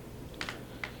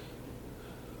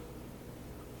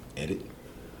 Edit.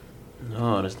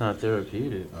 No, that's not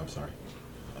therapeutic. I'm sorry.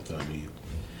 I thought I knew you.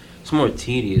 It's more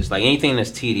tedious. Like anything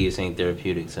that's tedious ain't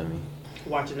therapeutic to me.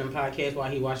 Watching them podcasts while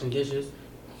he washing dishes.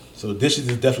 So dishes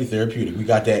is definitely therapeutic. We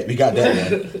got that.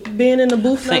 Man. Being in the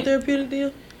booth not Think- therapeutic to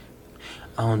you?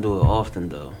 I don't do it often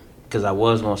though, cause I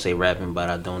was gonna say rapping, but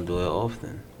I don't do it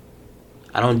often.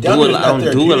 I don't Y'all do know it's I not don't do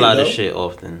a therapeutic, lot of though. shit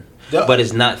often. Yeah. But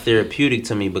it's not therapeutic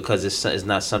to me because it's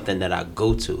not something that I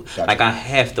go to. Gotcha. Like I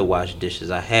have to wash dishes.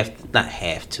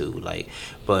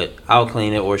 But I'll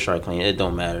clean it or start cleaning it. It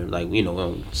don't matter. Like we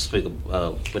don't speak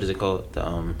of, what is it called?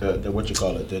 The what you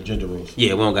call it, the gender roles.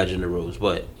 Yeah, we don't got gender rules,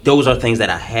 but those are things that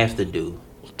I have to do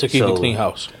To keep So- a clean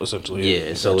house, essentially.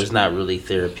 Yeah, so it's not really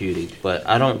therapeutic, but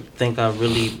I don't think I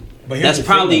really. But here's That's the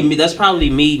thing, probably though. me. That's probably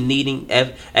me needing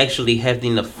actually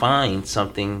having to find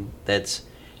something that's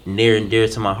near and dear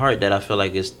to my heart that I feel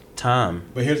like is time.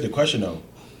 But here's the question though: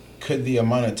 could the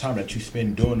amount of time that you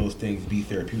spend doing those things be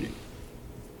therapeutic?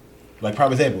 Like, for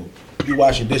example, you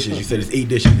washing dishes. You said it's 8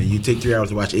 dishes, and you take 3 hours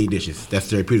to wash 8 dishes. That's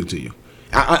therapeutic to you.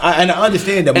 I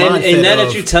understand the mindset. And now of,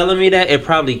 that you're telling me that, it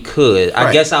probably could. I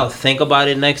Right. guess I'll think about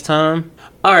it next time.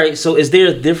 All right, so is there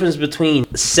a difference between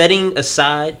setting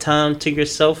aside time to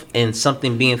yourself and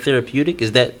something being therapeutic?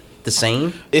 Is that the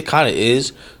same? It kind of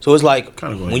is. So it's like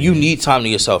Kinda go when ahead. you need time to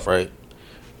yourself, right?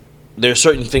 There are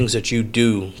certain things that you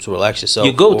do to relax yourself.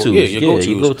 Your go-tos. Or- your go-tos.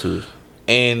 your go-tos.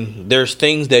 And there's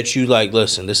things that you like,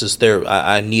 listen, this is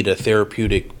I need a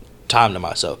therapeutic time to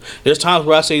myself. There's times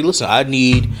where I say, listen, I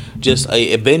need just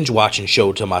a binge watching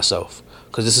show to myself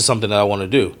because this is something that I want to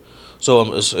do.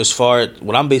 So as far as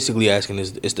what I'm basically asking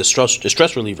is the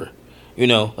stress reliever.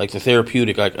 Like the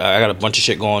therapeutic. I got a bunch of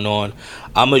shit going on.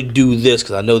 I'm going to do this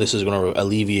because I know this is going to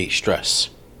alleviate stress.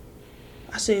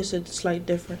 I say it's a slight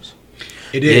difference.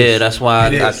 it is. Yeah, that's why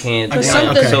It I is. can't. But So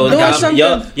something- doing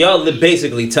something- y'all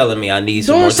basically telling me I need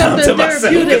some Doing more time to something myself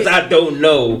therapeutic. because I don't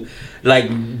know.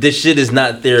 Like this shit is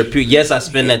not therapeutic. Yes, I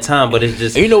spend that time, but it's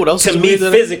just And you know what else to is me weird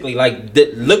that- physically. Like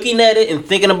looking at it and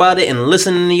thinking about it and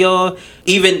listening to y'all,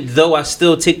 even though I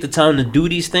still take the time to do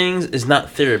these things, is not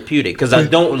therapeutic because I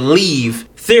don't leave.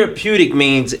 Therapeutic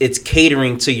means it's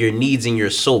catering to your needs and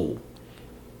your soul.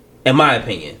 In my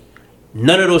opinion,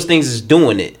 none of those things is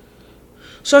doing it.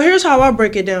 So here's how I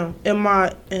break it down in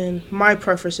my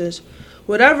preferences.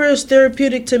 Whatever is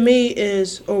therapeutic to me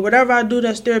is, or whatever I do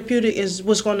that's therapeutic is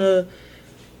what's gonna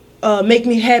make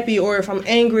me happy, or if I'm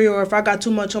angry, or if I got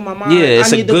too much on my mind. Yeah,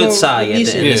 it's I a need to good go side. At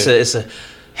release the it. end. It's a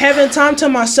Having time to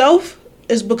myself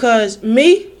is because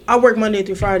I work Monday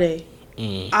through Friday.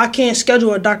 I can't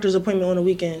schedule a doctor's appointment on the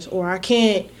weekends, or I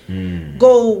can't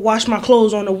go wash my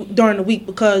clothes during the week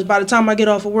because by the time I get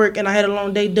off of work and I had a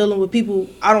long day dealing with people,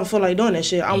 I don't feel like doing that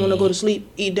shit. I want to go to sleep,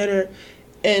 eat dinner,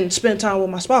 and spend time with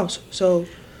my spouse. So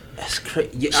That's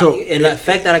crazy. So, And the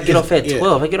fact that I get off at yeah.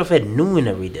 12, I get off at noon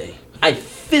every day. I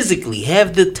physically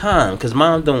have the time because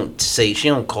mom she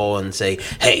don't call and say,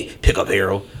 hey, pick up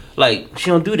Harold. Like, she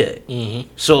don't do that. Mm-hmm.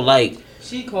 So, like,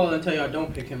 She called and tell y'all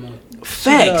don't pick him up.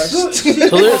 facts.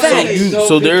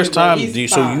 So there's time.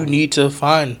 He's So fine. you need to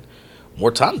find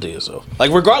more time to yourself.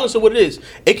 Like regardless of what it is,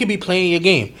 it could be playing your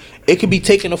game. It could be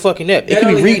taking a fucking nap. It That could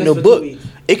be only reading a happens for book. 2 weeks.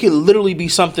 It could literally be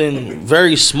something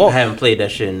very small. I haven't played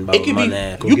that shit in about It a could month be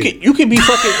and a half. you can be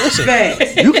fucking listen.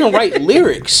 Facts. You can write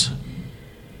lyrics.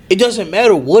 It doesn't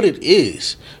matter what it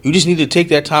is. You just need to take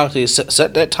that time to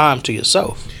set that time to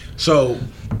yourself. So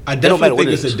I don't matter definitely what think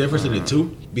it it's is. a difference in the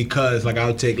two because, like,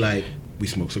 I'll take we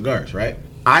smoke cigars, right?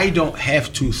 I don't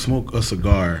have to smoke a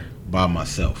cigar by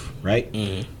myself, right?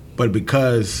 Mm-hmm. But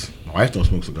because my wife don't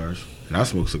smoke cigars and I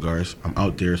smoke cigars, I'm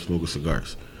out there smoking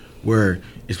cigars, where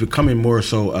it's becoming more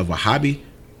so of a hobby,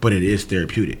 but it is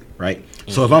therapeutic, right?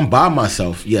 So if I'm by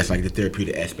myself, yes, like the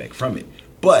therapeutic aspect from it,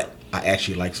 but I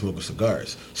actually like smoking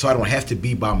cigars, so I don't have to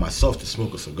be by myself to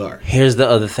smoke a cigar. Here's the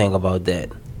other thing about that.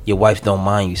 Your wife don't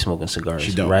mind you smoking cigars,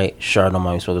 She don't. right? Char don't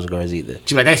mind you smoking cigars either.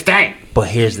 She's like, "That's stank." But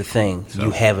here's the thing. So? You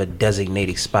have a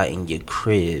designated spot in your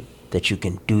crib that you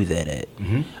can do that at.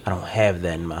 I don't have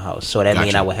that in my house. So that means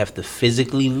Gotcha. I would have to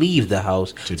physically leave the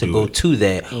house To to do go it. to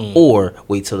that or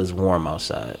wait till it's warm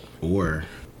outside. Or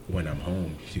when I'm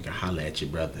home, you can holler at your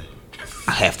brother.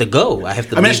 I have to go. I have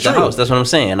to I mean, leave it's the true. house. That's what I'm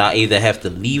saying. I either have to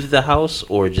leave the house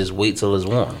or just wait till it's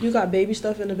warm. you got baby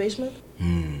stuff in the basement?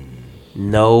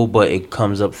 No, but it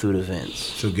comes up through the vents.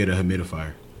 So get a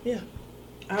humidifier. Yeah.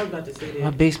 I was about to say My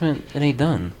that. basement, it ain't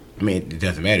done. I mean, it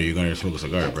doesn't matter. You're gonna smoke a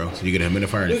cigar, bro. So you get a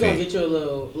humidifier and We're gonna fade. get you a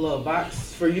little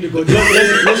box for you to go jump in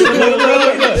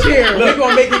the chair. We're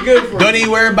gonna make it good for you. Don't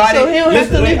even worry about So it. he don't have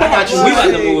to leave the I got house. you. We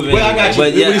about to move in. Well, I got you.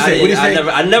 But yeah, what do you say? What do you say?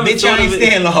 I never Bitch, thought I ain't of it.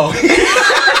 staying long.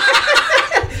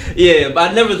 Yeah, but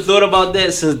I never thought about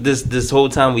that since this whole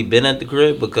time we've been at the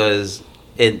crib because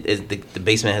the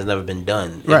basement has never been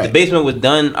done. If Right. the basement was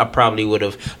done, I probably would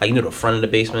have the front of the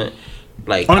basement.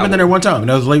 Like Only been down there one time, and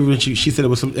that was late when she said it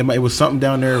was something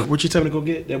down there. What you tell me to go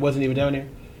get that wasn't even down there?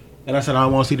 And I said, I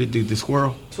want to see the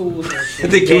squirrel. Tools and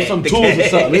shit. With some tools or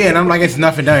something. Yeah, and I'm like, it's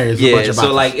nothing down here. It's a bunch Yeah, of so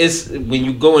boxes. like it's when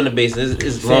you go in the basement,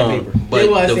 it's long, Sandpaper. but It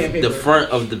was the sandpaper.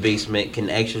 front of the basement can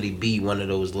actually be one of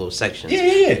those little sections.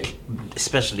 Yeah.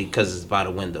 Especially because it's by the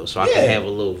window, so I Yeah. can have a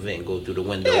little vent go through the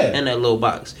window Yeah. and that little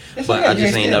box. It's But okay, I just you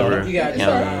ain't ain't never. You got you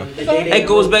know, the day it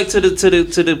goes back to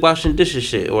the washing dishes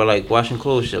shit or like washing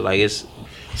clothes shit. Like it's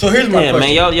So here's my yeah,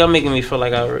 question. man, y'all making me feel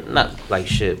like not like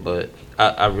shit, but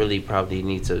I really probably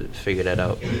need to figure that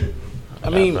out.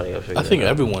 I mean, probably gotta figure I think that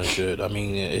out. everyone should. I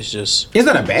mean, it's just It's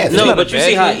not a bad thing. No, not a but you bad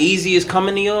see how thing. easy it's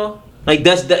coming to y'all. Like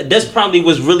that's probably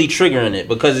what's really triggering it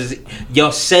because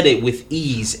y'all said it with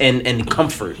ease and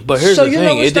comfort. But here's So the you thing.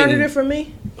 know what It started didn't. it for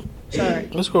me? Sorry.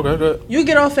 Let's go. Go ahead. You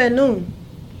get off at noon.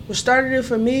 What started it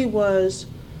for me was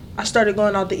I started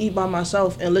going out to eat by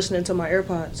myself and listening to my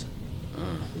AirPods.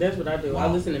 That's what I do. I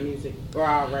listen to music or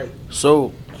I write.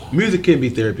 So Music can be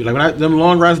therapy. Like when I them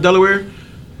long rides to Delaware,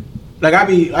 like I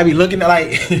be looking at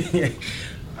like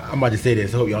I'm about to say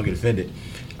this. I hope y'all get offended.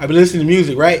 I be listening to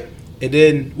music, right? And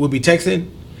then we'll be texting,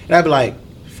 and I'd be like,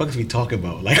 "Fuck is we talking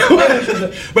about?" Like, but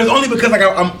it's only because like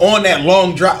I'm on that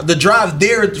long drive. The drive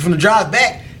there from the drive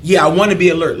back. Yeah, I want to be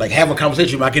alert. Like have a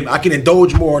conversation. I can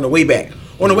indulge more on the way back.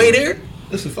 On the way there,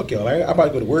 listen, fuck y'all. Like, I'm about to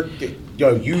go to work.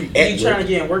 Yo, you You at trying work. to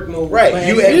get in work mode. Right, but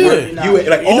you at at work, work. nah. You at,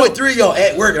 like all three of y'all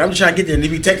at work, and I'm just trying to get there and they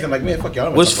be texting like, man, fuck y'all. I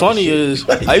don't wanna what's talk about funny this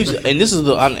shit. is I used to, and this is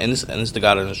the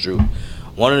God honest truth.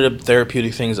 One of the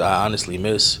therapeutic things I honestly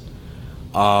miss,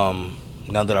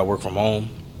 now that I work from home,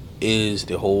 is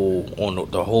the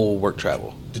whole work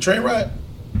travel. The train ride.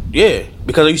 Yeah,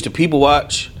 because I used to people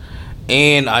watch,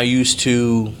 and I used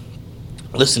to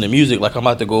listen to music. Like I'm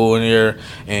about to go in there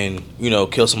and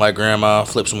kill somebody's grandma,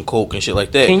 flip some coke and shit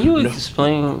like that. Can you know?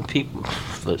 explain people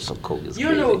flip some coke? Is You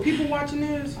don't know crazy. what people watching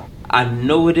is? I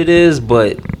know what it is,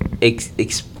 but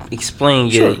explain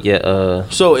Sure.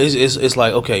 your So it's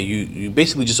like, okay, you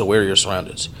basically just aware of your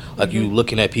surroundings. Like you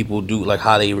looking at people do like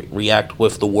how they react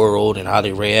with the world and how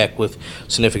they react with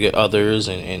significant others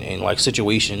and like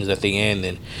situations that they in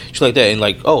and shit like that. And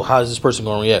like, oh, how is this person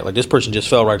going to react? Like this person just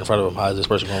fell right in front of them. How is this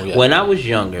person going to react? When I was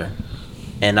younger,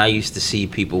 and I used to see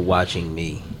people watching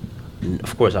me.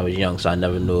 Of course, I was young, so I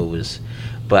never knew it was.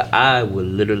 But I would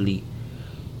literally,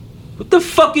 what the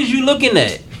fuck is you looking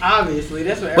at? Obviously,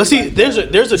 that's what. But see, everybody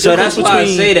there's a So difference that's why I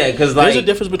between say that, 'cause, like- there's a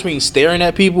difference between staring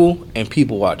at people and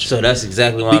people watching. So that's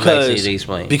exactly why I'm asking you to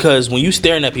explain. Because when you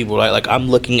staring at people, like I'm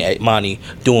looking at Monty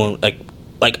doing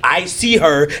like I see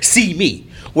her see me.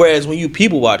 Whereas when you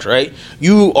people watch, right,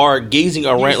 you are gazing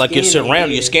around like you're scanning, surrounded.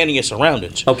 yeah. You're scanning your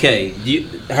surroundings. Okay,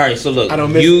 all right. So look, I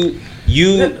don't miss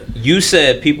you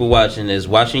said people watching is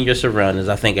watching your surroundings.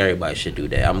 I think everybody should do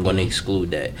that. I'm going to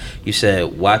exclude that. You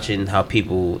said watching how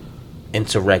people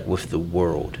interact with the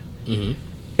world. Mhm.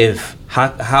 If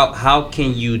how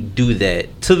can you do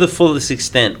that to the fullest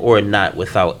extent or not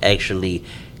without actually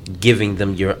giving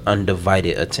them your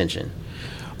undivided attention?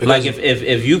 Like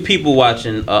if you people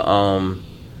watching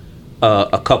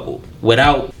a couple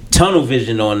without tunnel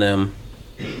vision on them,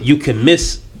 you can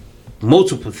miss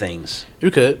multiple things.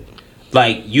 You could.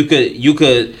 Like you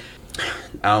could.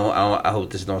 I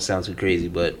hope this don't sound too crazy,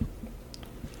 but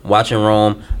watching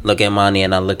Rome, look at Monty,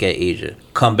 and I look at Asia.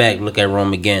 Come back, look at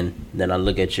Rome again, then I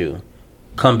look at you.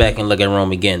 Come back and look at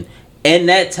Rome again. In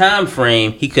that time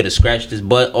frame, he could have scratched his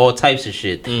butt, all types of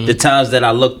shit. The times that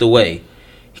I looked away,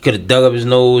 he could have dug up his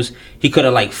nose. He could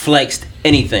have like flexed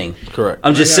anything. Correct.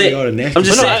 I'm just I gotta saying. go to nasty I'm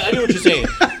just But no, saying. I get what you're saying.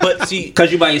 But see,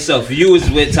 Cause you by yourself. If you was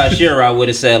with Tashira, I would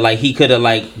have said like he could have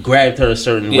like grabbed her a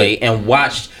certain way and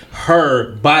watched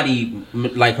her body,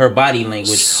 like her body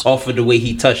language, off of the way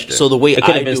he touched her. so the way it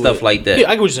could I have been do stuff it- like that. Yeah,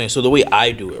 I get what you're saying. So the way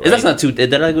I do it, right? That's not too.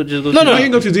 Did I go just go? No, too no, far? you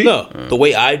ain't go too deep. No, the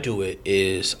way I do it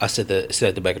is I sit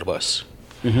at the back of the bus.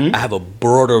 I have a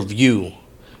broader view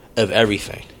of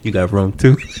everything. You got room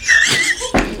too.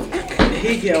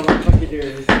 He get on my fucking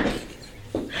nerves.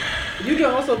 You can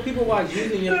also people watch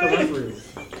using your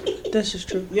peripherals. That's just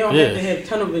true. You don't Yeah. have to have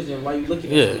tunnel vision while you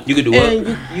looking Yeah. at it. You could do what?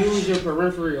 And Use your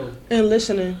peripheral.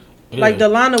 listening. Yeah. Like the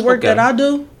line of work Okay. that I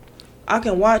do, I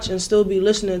can watch and still be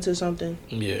listening to something.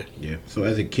 Yeah. Yeah. So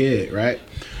as a kid, right?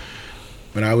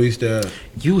 When I used to,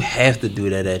 You have to do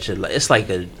that at your. It's like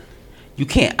a. You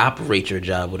can't operate your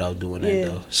job without doing that Yeah.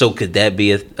 though. So could that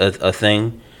be a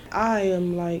thing? I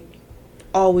am like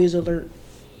always alert.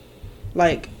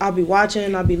 Like I'll be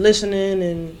watching, I'll be listening,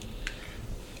 and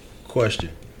question: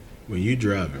 when you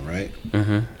driving, right,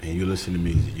 Mm-hmm. and you listen to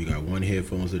music, you got one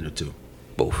headphones in or two?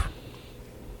 Both.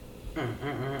 You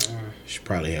should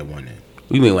probably have one then.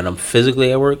 You mean when I'm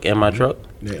physically at work in my truck?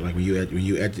 Yeah, like when you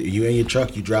in your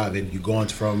truck, you driving, you going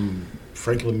from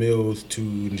Franklin Mills to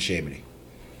Neshaminy.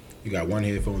 You got one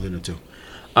headphones in the two.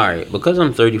 All right, because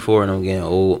I'm 34 and I'm getting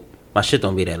old, my shit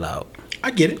don't be that loud.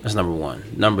 I get it. That's number one.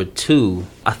 Number two,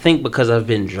 I think because I've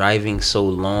been driving so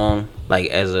long, like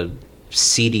as a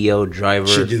CDL driver,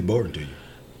 Shit just boring to you.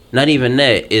 not even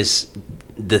that. It's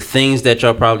the things that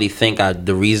y'all probably think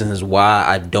the reasons why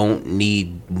I don't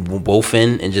need both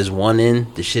in and just one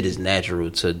in. The shit is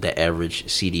natural to the average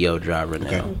CDL driver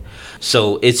now. Okay.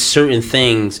 So it's certain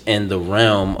things in the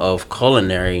realm of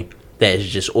culinary that is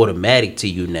just automatic to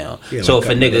you now. Yeah, so like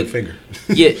if a cutting nigga, that finger.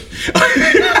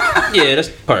 yeah, that's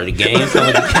part of the game. It's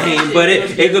part of the game, but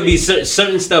it could be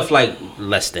certain stuff like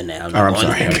less than that. All right, I'm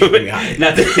sorry.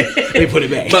 Not that, Let me put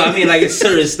it back. but I mean, like it's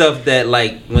certain stuff that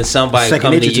like when somebody Second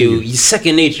come to nature to you, you.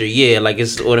 second nature, yeah, like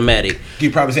it's automatic. Give you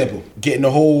a prime example. Getting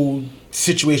the whole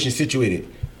situation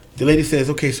situated. The lady says,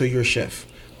 okay, so you're a chef.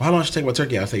 Well, how long should I take my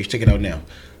turkey out? I say, you should take it out now.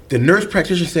 The nurse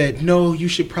practitioner said, no, you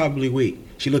should probably wait.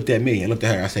 She looked at me and looked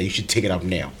at her. I said, you should take it out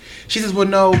now. She says, well,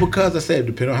 no, because I said,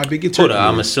 depending on how big your Hold turkey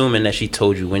on, I'm is. assuming that she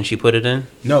told you when she put it in.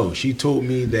 No, she told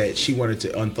me that she wanted to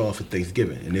unthaw for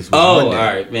Thanksgiving. And this was Oh, Monday. all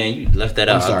right, man, you left that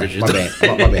out. I'm sorry. My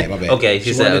bad. My bad. Okay,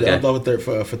 she said wanted okay. to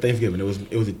unthaw for Thanksgiving.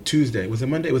 It was a Tuesday. Was it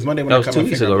Monday? It was Monday when That I was cut 2 my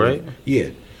weeks finger ago, out. right? Yeah.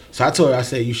 So I told her, I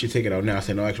said, you should take it out now. I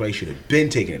said, no, actually, you should have been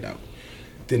taking it out.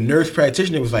 The nurse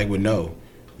practitioner was like, well, no,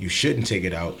 you shouldn't take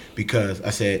it out because I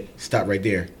said, stop right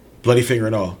there. Bloody finger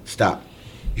and all. Stop.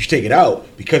 You should take it out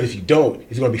because if you don't,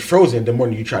 it's going to be frozen the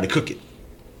morning you try to cook it.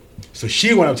 So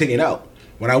she wanted to take it out.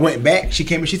 When I went back, she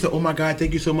came and she said, oh my God,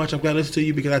 thank you so much. I'm glad to listen to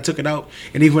you because I took it out.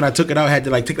 And even when I took it out, I had to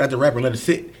like take it out the wrapper and let it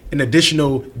sit an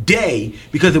additional day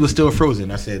because it was still frozen.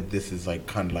 I said, this is like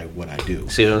kind of like what I do.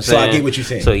 See what I'm So saying? I get what you're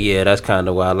saying. So yeah, that's kind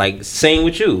of why. Like same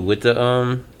with you with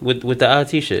the with the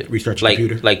IT shit. Restart your like,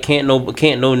 computer. Like can't no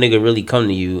nigga really come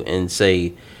to you and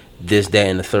say this, that,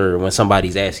 and the third when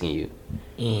somebody's asking you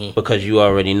because you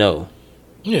already know.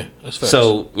 Yeah, that's fair.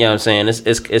 So you know what I'm saying?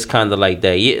 It's kind of like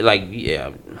that.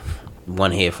 Yeah,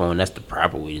 one headphone. That's the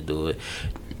proper way to do it.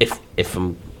 If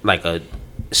I'm like a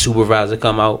supervisor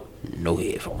come out, no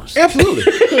headphones. Absolutely.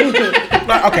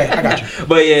 Okay, I got you.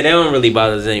 But yeah, that don't really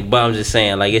bother me. But I'm just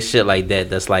saying, like it's shit like that.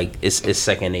 That's like it's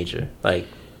second nature. Like,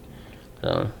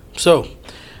 So,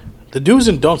 the do's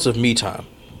and don'ts of me time.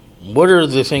 What are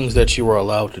the things that you are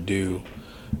allowed to do,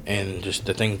 and just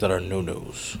the things that are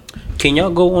no-nos? can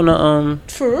y'all go on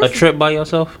For real? a trip by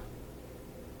yourself?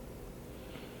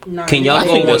 Nah, Can y'all I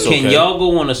think go? that's Can okay. y'all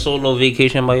go on a solo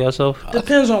vacation by yourself?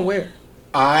 Depends on where.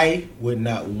 I would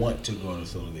not want to go on a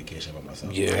solo vacation by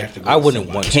myself. Yeah, have to go I with wouldn't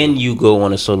somebody. want to. Can you go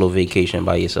on a solo vacation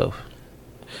by yourself?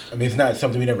 I mean, it's not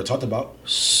something we never talked about.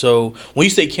 So, when you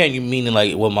say can, you mean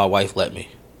like, will my wife let me?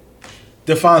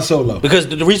 Define solo. Because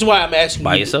the reason why I'm asking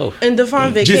By you, yourself? And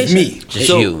define vacation. Just me. Just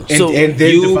So- you. And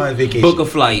then You define vacation. book a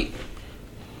flight.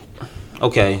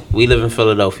 Okay, we live in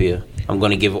Philadelphia. I'm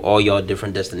gonna give all y'all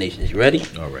different destinations. You ready?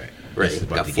 All right. Ready. This is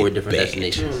about Got to 4 get different bad.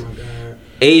 destinations. Oh my god.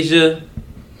 Asia.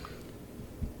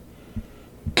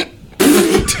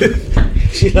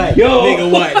 She's like, yo,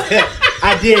 nigga, what?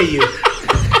 I dare you.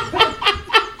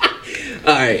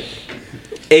 All right,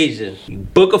 Asia. You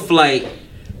book a flight,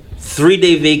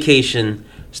 3-day vacation.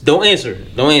 Don't answer.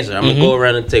 Don't answer. I'm gonna go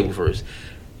around the table first.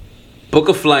 Book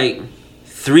a flight,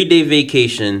 3-day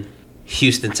vacation,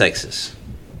 Houston, Texas.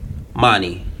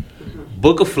 Monty.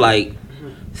 Book a flight,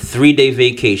 3-day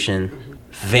vacation,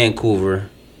 Vancouver.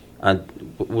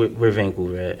 Where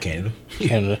Vancouver at? Canada.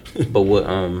 Canada. But what?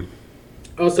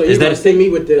 Oh, so Is you that gonna a- send me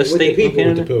with the a with the state in people?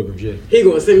 Canada? The Pilgrims, yeah. He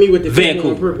gonna send me with the people on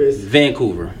Vancouver. purpose.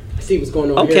 Vancouver. See what's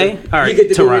going on. Okay, here. all right, You get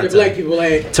to do where the Toronto. black people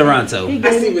at. Toronto.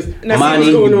 I see what's Monty,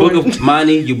 you going on.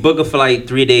 you book a flight,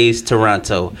 3 days,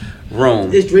 Toronto.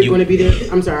 Rome. Is Drake You- gonna be there?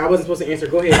 I'm sorry, I wasn't supposed to answer.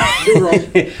 Go ahead. Do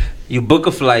wrong. You book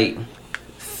a flight,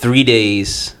 3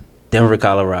 days, Denver,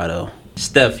 Colorado.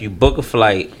 Steph, you book a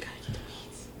flight,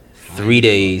 3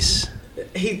 days.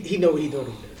 He know what he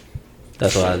doing.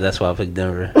 That's why I picked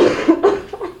Denver.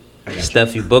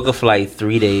 Steph, you book a flight,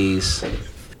 3 days,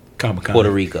 Comic-Con. Puerto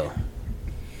Rico.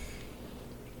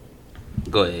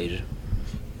 Go ahead, Asia.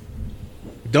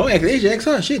 Don't ask Asia, ask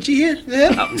her. Shit, she here?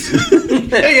 Yeah.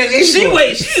 She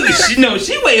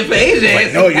waiting for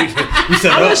Asia. No, you said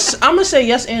no. I'm gonna say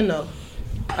yes and no.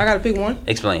 I gotta pick one.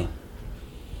 Explain.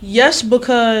 Yes,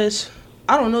 because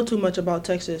I don't know too much about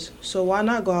Texas, so why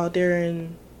not go out there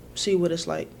and see what it's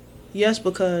like? Yes,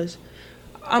 because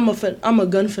I'm a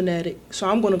gun fanatic, so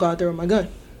I'm gonna go out there with my gun.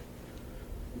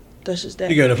 That's just that.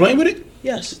 You going to plane with it?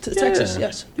 Yes, to Texas. Yeah.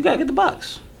 Yes, You gotta get the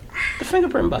box, the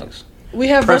fingerprint box. we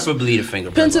have Preferably the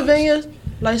fingerprint. Pennsylvania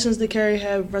license to carry,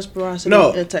 have reciprocity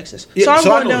No. in Texas. Yeah, so I'm I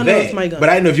going know down there that, with my gun. but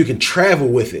I didn't know if you can travel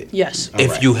with it. yes. If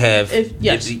Alright. you have,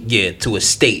 Yes. yeah, to a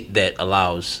state that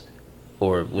allows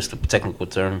or what's the technical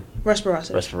term?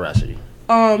 Reciprocity. Reciprocity.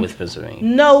 With Pennsylvania.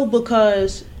 No,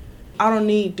 because I don't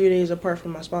need 3 days apart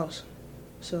from my spouse.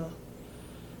 So.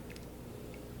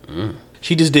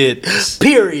 She just did.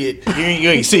 Period. You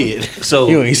ain't see it. So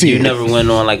you ain't see it. never went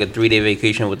on like a 3-day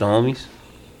vacation with the homies,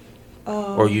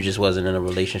 or you just wasn't in a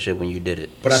relationship when you did it.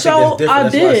 But So I That's why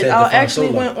did. said I define actually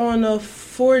solo. went on a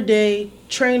 4-day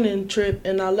training trip,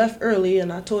 and I left early,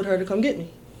 and I told her to come get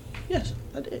me. Yes,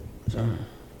 I did. So.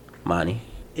 Money.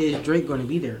 Is Drake gonna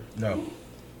be there? No,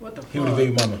 What the he was a fuck?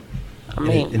 baby mama. I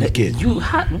mean, and his kids. you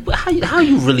how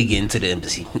you really get into the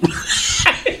embassy?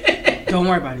 Don't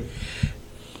worry about it.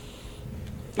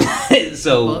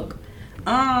 So Fuck.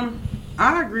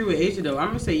 I agree with Asia though. I'm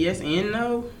gonna say yes and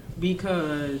no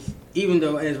because even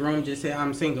though, as Rome just said,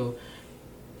 I'm single.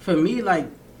 For me, like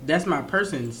that's my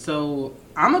person, so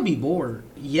I'm gonna be bored.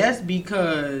 Yes,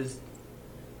 because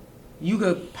you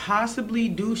could possibly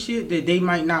do shit that they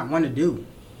might not want to do,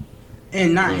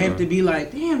 and not have to be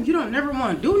like, damn, you don't never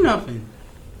want to do nothing,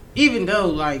 even though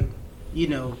like, you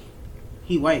know,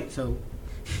 he white, so.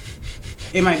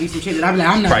 It might be some shit that I'm like,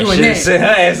 I'm not probably doing should that. have said her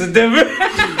ass is different.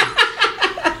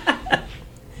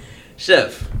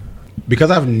 Chef.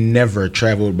 Because I've never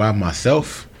traveled by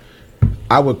myself,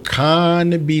 I would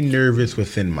kind of be nervous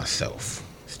within myself.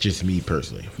 It's just me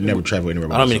personally. I've never traveled anywhere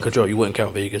by I don't mean to myself. control. You wouldn't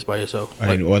count Vegas by yourself. I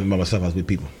didn't wasn't by myself. I was with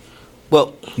people.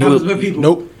 Well, I was with people.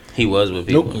 Nope. He was with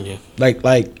people. Nope. Yeah.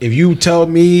 Like if you tell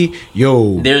me,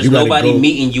 yo, There's you gotta nobody go-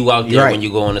 meeting you out there Right. when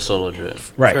you go on a solo trip.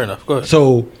 Right. Fair enough. Go ahead.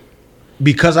 So,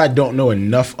 because I don't know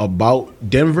enough about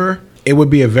Denver, it would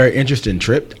be a very interesting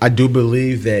trip. I do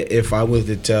believe that if I was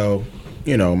to tell,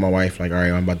 you know, my wife, like, all right,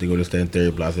 I'm about to go to stand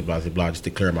third, blah, blah, blah, blah, just to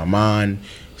clear my mind,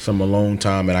 some alone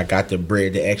time, and I got the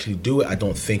bread to actually do it, I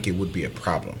don't think it would be a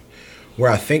problem. Where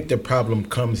I think the problem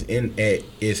comes in at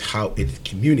is how it's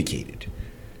communicated.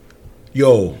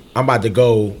 Yo, I'm about to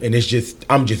go, and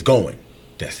I'm just going.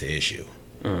 That's the issue.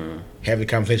 Have the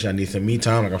conversation. I need some me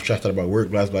time. Like I'm stressed out about work.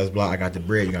 Blah blah blah. I got the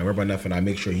bread. You got to worry about nothing. I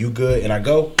make sure you good, and I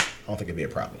go. I don't think it'd be a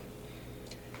problem.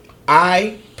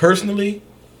 I personally,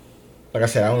 like I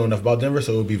said, I don't know enough about Denver,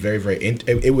 so it would be very very.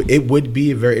 It would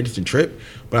be a very interesting trip,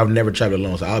 but I've never traveled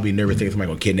alone, so I'll be nervous thinking somebody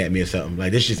gonna kidnap me or something.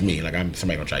 Like this is just me. Like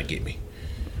somebody gonna try to get me.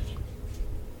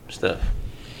 Stuff.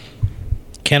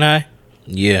 Can I?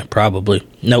 Yeah, probably.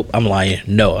 Nope, I'm lying.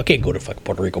 No, I can't go to fucking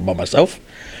Puerto Rico by myself.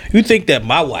 You think that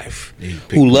my wife,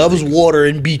 who loves water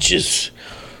and beaches,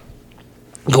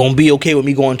 gonna be okay with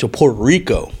me going to Puerto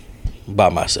Rico by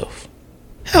myself?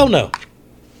 Hell no.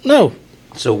 No.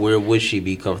 So where would she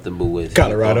be comfortable with?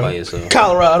 Colorado. By yourself?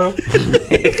 Colorado.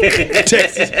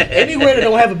 Texas. Anywhere that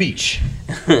don't have a beach.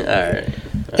 All right.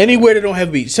 Anywhere that don't have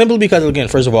a beach. Simply because, again,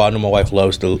 first of all, I know my wife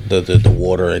loves the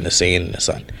water and the sand and the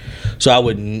sun. So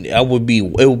it would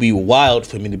be wild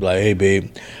for me to be like, hey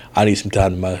babe, I need some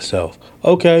time to myself.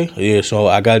 Okay, yeah, so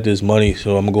I got this money,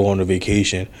 so I'm gonna go on a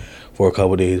vacation for a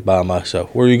couple of days by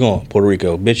myself. Where are you going? Puerto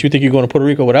Rico. Bitch, you think you're going to Puerto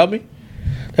Rico without me?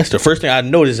 That's the first thing I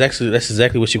know. That's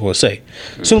exactly what she's gonna say.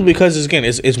 Simply because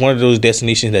it's one of those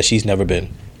destinations that she's never been.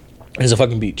 It's a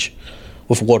fucking beach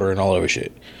with water and all of her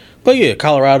shit. But yeah,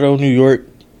 Colorado, New York.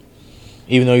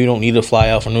 Even though you don't need to fly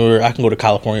out from New York, I can go to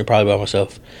California probably by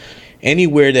myself.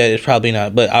 Anywhere that is probably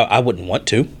not, but I wouldn't want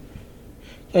to.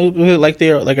 Like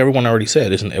everyone already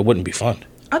said, it wouldn't be fun.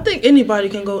 I think anybody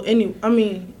can go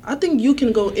I think you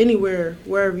can go anywhere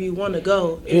wherever you want to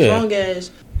go as long as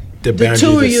The the boundaries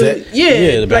two of are you. set. Yeah,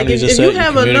 the like boundaries are if set, you you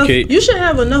have enough, communicate. you should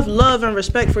have enough love and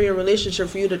respect for your relationship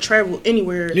for you to travel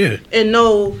anywhere. Yeah. And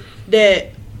know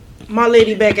that my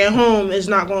lady back at home is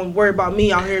not going to worry about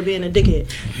me out here being a dickhead.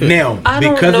 Now, I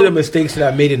don't because know- of the mistakes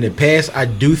that I made in the past, I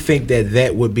do think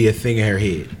that would be a thing in her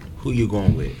head. Who you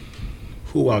going with?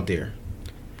 Who out there?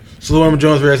 So Lauren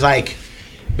Jones, where it's like,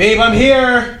 babe, I'm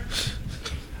here.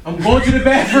 I'm going to the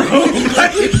bathroom.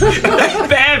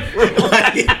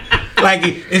 like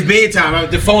it's bedtime.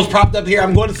 The phone's propped up here.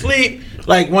 I'm going to sleep.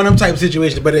 Like one of them type of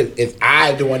situations. But it's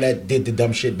I the one that did the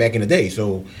dumb shit back in the day,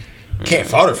 so can't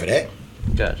fault her for that.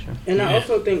 Gotcha. And I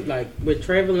also think like with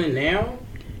traveling now,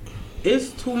 it's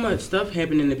too much stuff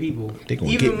happening to people. They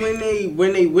gonna Even get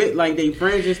when they with like they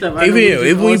friends and stuff. I Even know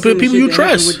if just we all put seen the people shit you that happened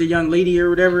trust. with the young lady or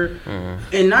whatever,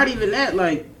 and not even that.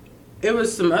 Like it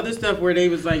was some other stuff where they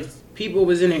was like people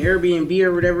was in an Airbnb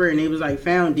or whatever, and they was like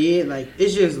found dead. Like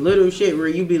it's just little shit where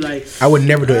you be like, I would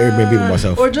never do Airbnb with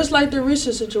myself. Or just like the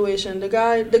recent situation, the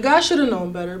guy should have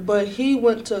known better, but he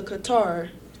went to Qatar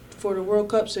for the World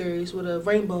Cup series with a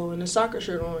rainbow and a soccer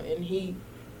shirt on, and he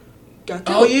got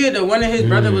killed. oh yeah, the one of his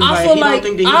brother was I like, feel he like don't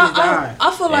think that he just died.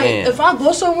 I feel like Damn. if I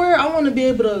go somewhere, I want to be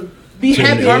able to be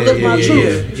happy Yeah, and live my yeah,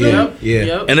 truth. You feel me? Yeah.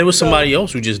 Yep. And there was somebody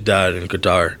else who just died in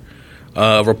Qatar.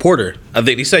 reporter. I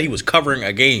think they said he was covering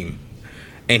a game,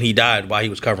 and he died while he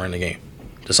was covering the game,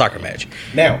 the soccer match.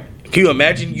 Now, can you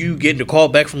imagine you getting a call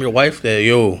back from your wife that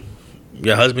your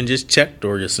husband just checked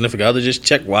or your significant other just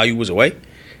checked while you was away?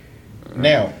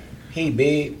 Now, hey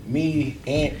babe, me,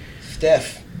 Aunt,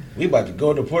 Steph, we about to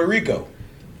go to Puerto Rico.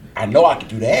 I know I can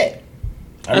do that.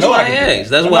 That's why I asked.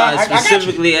 That's why I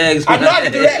specifically asked. I know I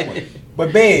can do that one.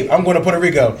 But babe, I'm going to Puerto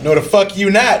Rico. No, the fuck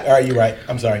you not. All right, you right.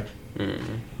 I'm sorry.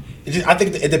 I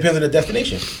think it depends on the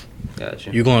destination.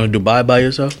 Gotcha. You going to Dubai by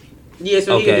yourself? Yeah,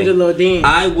 so he can do the little dance.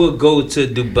 I would go to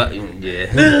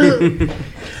Dubai.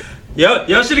 Yeah.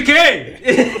 Y'all should have came.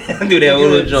 Do that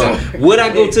little joint. Would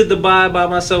I go to Dubai by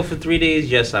myself for 3 days?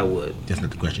 Yes, I would. That's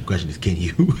not the question. The question is, can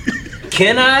you?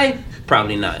 Can I?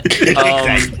 Probably not.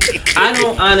 I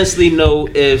don't honestly know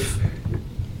if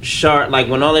like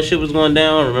when all that shit was going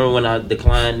down. Remember when I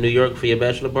declined New York for your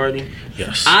bachelor party?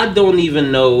 Yes. I don't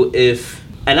even know if,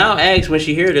 and I'll ask when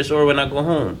she hear this or when I go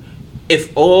home,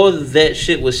 if all that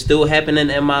shit was still happening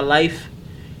in my life,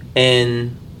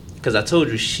 and because I told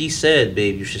you, she said,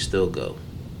 babe, you should still go.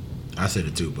 I said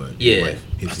it too, but yeah,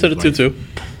 I said it too.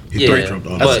 He trumped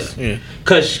all but Yeah.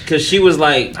 cause she was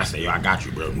like, I said, yo, I got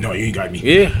you, bro. No, you ain't got me.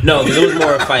 Yeah. no, because it was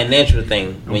more a financial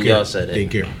thing when y'all said it.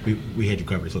 Didn't care. We had you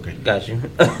covered. It's okay. Got you.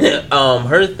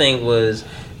 Her thing was,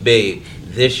 babe,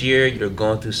 this year you're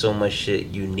going through so much shit.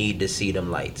 You need to see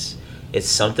them lights. It's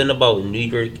something about New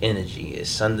York energy. It's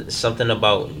something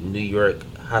about New York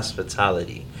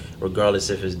hospitality. Regardless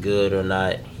if it's good or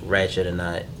not, ratchet or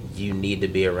not, you need to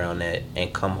be around that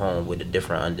and come home with a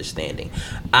different understanding.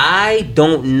 I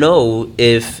don't know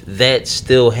if that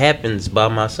still happens by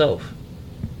myself.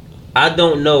 I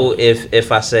don't know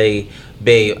if I say,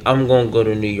 babe, I'm going to go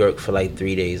to New York for like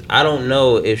 3 days. I don't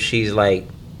know if she's like,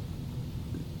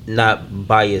 not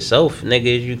by yourself, nigga,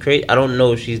 is you crazy? I don't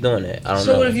know if she's doing that. I don't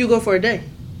know. So what if you go for a day?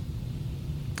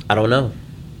 I don't know.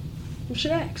 You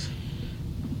should ask.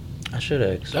 I should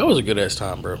ask. That was a good ass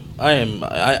time, bro.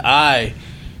 I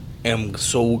am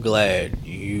so glad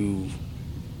you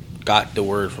got the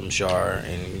word from Shar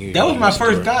and you. That was my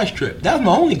first guy's trip. That was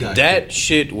my only guy. That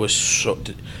shit was so.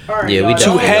 All right, Yeah, we y'all,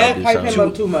 definitely don't gotta do hype something. him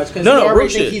up too much because No, he real already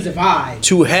shit. think he's a vibe.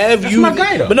 To have That's you, my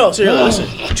guy, though. but no, seriously,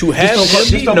 listen. To have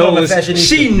Just him, don't call him a fashionista.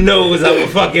 She knows I'm a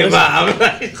fucking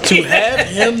vibe. to have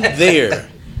him there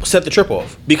set the trip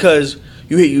off because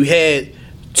you had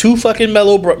two fucking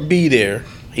mellow B there.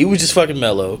 He was just fucking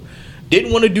mellow.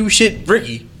 Didn't want to do shit.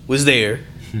 Ricky was there,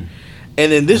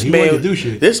 and then this He wanted man, to do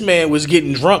shit. this man was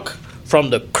getting drunk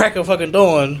from the crack of fucking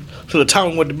dawn to the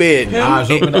time we went to bed.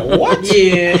 Eyes open up. What?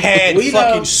 Yeah, Had we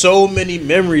fucking know. so many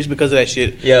memories because of that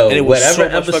shit. Yo, and it was whatever so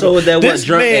much episode fucking- that was this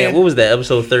drunk man- Ant. What was that?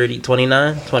 Episode 30,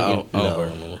 29? 20? I don't no.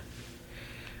 remember.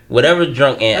 Whatever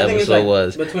drunk Ant I think it's episode like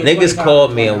was. between Niggas 25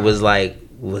 called me and and was like,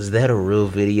 was that a real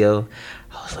video?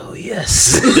 I was like, oh,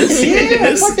 yes.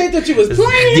 Yeah, fuck they thought you was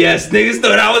playing. Yes, niggas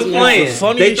thought I was playing. the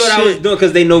funniest They thought I was shit- doing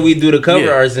because they know we do the cover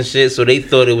Yeah. arts and shit, so they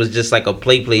thought it was just like a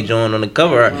play joint on the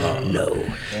cover art. No,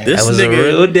 This that was nigga, a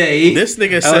real day. This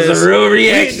nigga that says was a real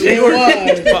reaction. It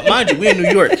was. But mind you, we in New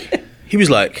York. He was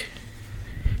like,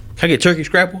 "Can I get turkey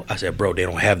scrapple?" I said, "Bro, they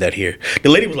don't have that here." The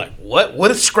lady was like, "What?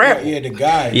 What is scrapple?" Yeah, the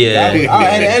guy. Yeah. The guy,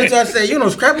 and I said, you know,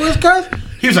 Scrapple is cuz?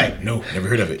 He was like, no, never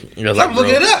heard of it. I was So I'm like,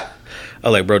 looking bro. it up. I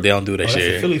was like, "Bro, they don't do that Oh, that's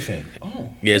shit." a Philly thing. Oh,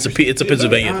 Yeah, it's a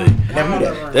Pennsylvania thing. never knew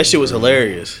that. That shit was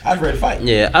hilarious. I was ready to fight.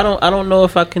 Yeah, I don't know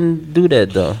if I can do that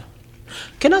though.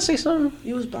 Can I say something?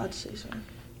 You was about to say something.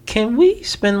 Can we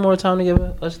spend more time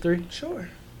together, us three? Sure.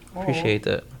 Appreciate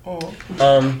that. Oh.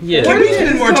 Yeah. Where we did spend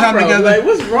this more come time from? together? Like,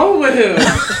 what's wrong with him?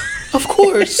 Of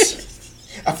course,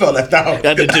 I felt left out.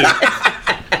 I did too.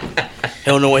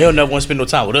 He'll never want to spend no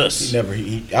time with us. Never.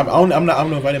 I don't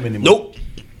invite him anymore. Nope.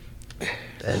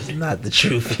 That's not the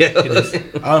truth, yo. I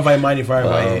don't invite Miney if I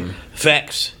invite him.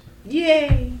 Facts.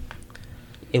 Yay.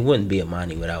 It wouldn't be a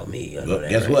Monty without me. I know Look, that,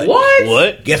 guess right? what?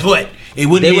 What? Guess what? It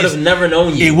wouldn't They be would have never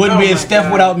known you. It wouldn't Oh be a my Steph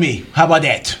God. without me. How about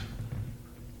that?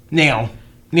 Now.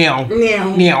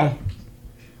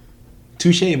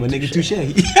 Touche, my nigga. Touche.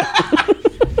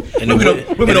 And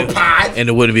Women don't pod. And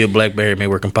it wouldn't be a Blackberry May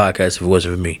Working podcast if it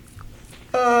wasn't for me.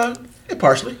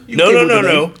 Partially. You No. can give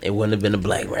it It wouldn't have been a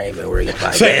Black Raven Working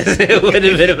podcast. It wouldn't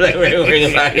have been a Black Raven Working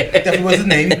podcast. Definitely was his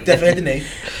name. Definitely had the name.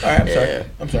 All right, I'm sorry. Yeah.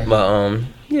 I'm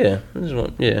sorry.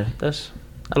 But yeah, that's.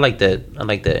 I like that. I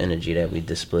like that energy that we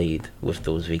displayed with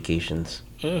those vacations.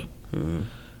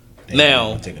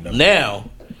 Now, Take another.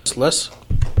 let's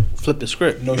flip the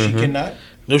script. No, she cannot.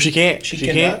 No, she can't. She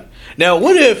can't. cannot. Now,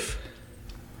 what if?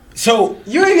 So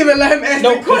You ain't even let him ask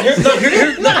the question. Here's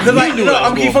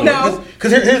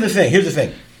the thing. Here's the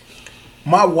thing.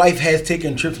 My wife has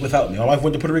taken trips without me. My wife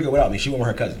went to Puerto Rico without me. She went with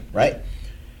her cousin, right?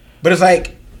 But it's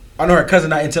like, I know her cousin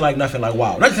not into like nothing like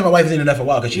wild. Not to say my wife is into nothing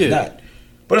wild because she's not.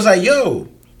 But it's like, yo,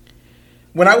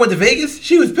 when I went to Vegas,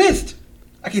 she was pissed.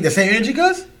 I keep the same energy,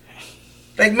 cuz.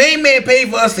 Like, main man paid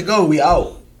for us to go. We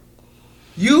out.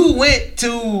 You went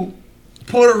to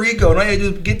Puerto Rico. Now you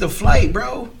just get the flight,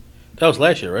 bro. That was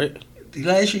last year, right?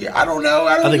 Last year? I don't know.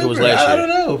 I think it was last year. I don't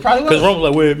know. Probably was. Because Rome was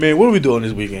like, wait, man, what are we doing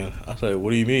this weekend? I was like,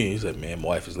 what do you mean? He said, man, my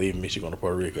wife is leaving me. She's going to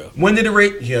Puerto Rico. When did I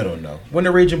don't know. When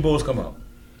did Raging Bulls come out?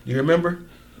 You remember?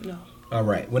 No. All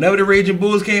right. Whenever the Raging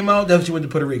Bulls came out, that's when she went to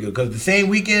Puerto Rico. Because the same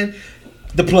weekend,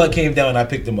 the plug came down and I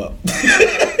picked them up.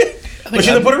 But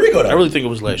she's in Puerto Rico, though. I really think it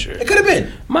was last year. It could have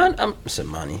been.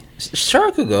 Money.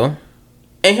 Sure could go.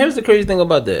 And here's the crazy thing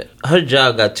about that. Her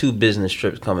job got 2 business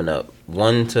trips coming up.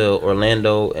 One to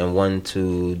Orlando and one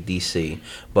to DC.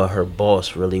 But her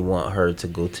boss really want her to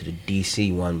go to the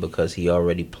DC one because he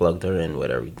already plugged her in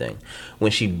with everything.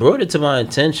 When she brought it to my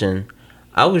attention,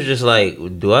 I was just like,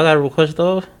 do I got to request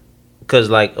off? Because,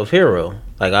 like, of Hero.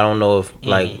 Like, I don't know if,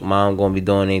 like, mom going to be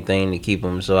doing anything to keep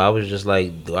him. So I was just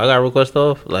like, do I got to request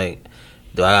off? Like,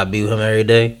 do I got to be with him every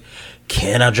day?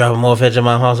 Can I drop him off at your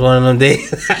mom's house one of them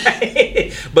days?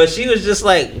 But she was just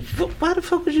like, why the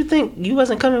fuck would you think you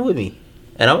wasn't coming with me?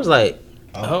 And I was like,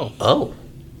 oh.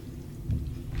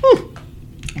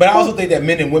 But I also think that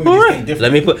men and women just think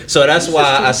different. So that's why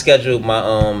I scheduled my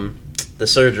the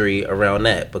surgery around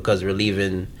that, because we're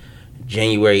leaving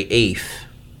January 8th.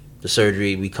 The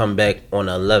surgery, we come back on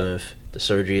the 11th. The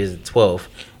surgery is the 12th,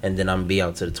 and then I'm gonna be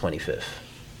out to the 25th.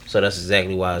 So that's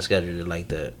exactly why I scheduled it like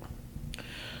that.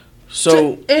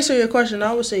 So to answer your question,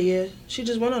 I would say yeah. She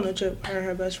just went on a trip, her and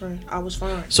her best friend. I was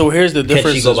fine. So here's the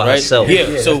difference, she go by right? herself?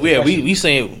 Yeah. So yeah, we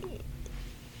saying.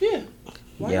 Yeah.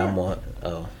 Why Yeah, not? I'm on.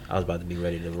 Oh, I was about to be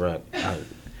ready to rock.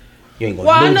 You ain't gonna.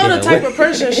 Well, I move know that the type way. of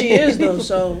person she is, though.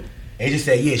 So They just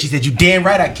said, yeah. She said, you damn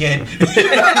right I can.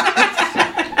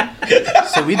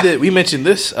 So we mentioned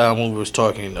this when we was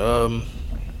talking.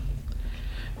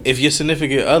 If your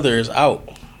significant other is out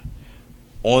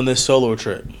on this solo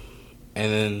trip,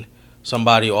 and then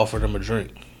somebody offered them a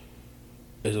drink,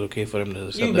 is it okay for them to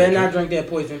accept You that better drink? not drink that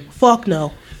poison. fuck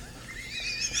no.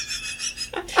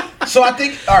 So I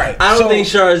think, all right. I don't think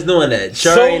Char is doing that.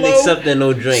 Char ain't accepting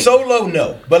no drink. Solo,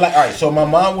 no. But like, all right. So my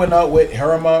mom went out with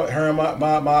her and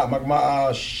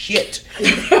my shit.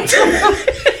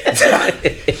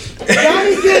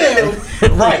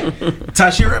 Right.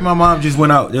 Tashira and my mom just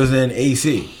went out. There was an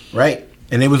AC, right?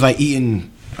 And they was like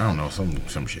eating, I don't know,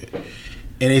 some shit.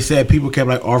 And they said people kept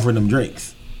like offering them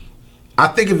drinks. I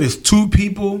think if it's 2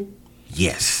 people,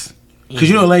 yes. Because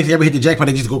you know, ladies, you ever hit the jackpot,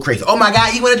 they just go crazy. Oh my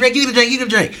God, you want a drink? You get a drink. You get a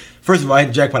drink. First of all, I hit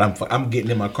the jackpot. I'm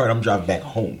getting in my car. I'm driving back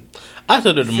home. I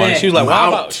told her the money. She was like, "Wow."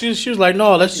 About? She was like,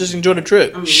 "No, let's just enjoy the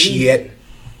trip." Shit,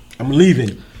 I'm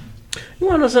leaving. You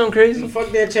want to know something crazy?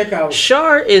 Fuck that checkout.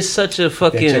 Char is such a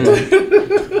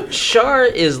fucking. Char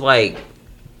is like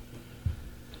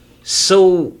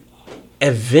so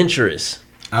adventurous.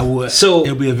 I would. So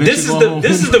it'll be this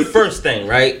is the first thing,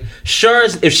 right?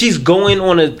 Char's, if she's going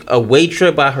on a away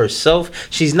trip by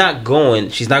herself, she's not going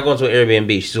to an Airbnb.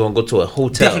 She's going to go to a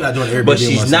hotel. Definitely not doing Airbnb. But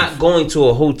she's myself. not going to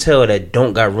a hotel that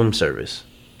don't got room service.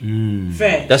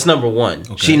 Fact. That's number one.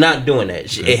 Okay. She's not doing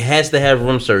that. It has to have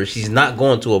room service. She's not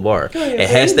going to a bar. It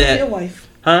has to have. Your wife.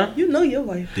 Huh? You know your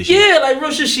wife. Yeah, like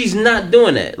real shit, she's not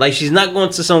doing that. Like she's not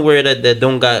going to somewhere that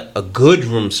don't got a good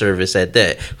room service at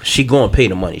that. She going to pay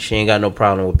the money. She ain't got no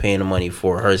problem with paying the money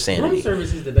for her sanity. Room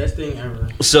service is the best thing ever.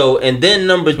 So, and then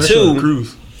number Especially on a 2,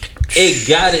 cruise. it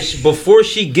got it before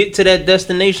she get to that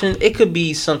destination. It could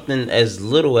be something as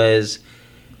little as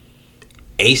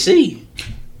AC.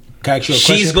 Can I ask you a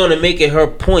She's question? going to make it her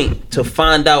point to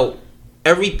find out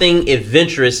everything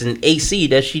adventurous in AC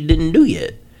that she didn't do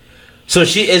yet. So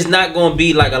she is not going to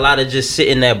be like a lot of just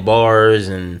sitting at bars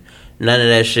and none of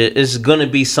that shit. It's going to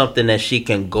be something that she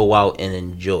can go out and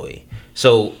enjoy.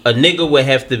 So a nigga would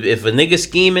have to, if a nigga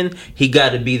scheming, he got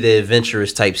to be the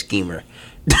adventurous type schemer.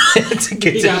 To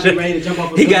get He gotta be ready to jump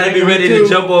off a He gotta be building ready too. to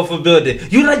jump off a building.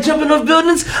 You like jumping off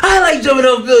buildings? I like jumping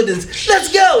off buildings.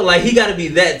 Let's go. Like he gotta be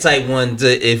that type one to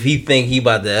if he think he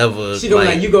about to ever. She gonna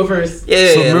like you go first. Yeah.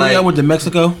 So remember like, y'all went to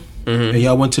Mexico and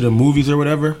y'all went to the movies or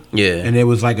whatever? Yeah. And it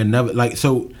was like another like.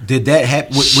 So did that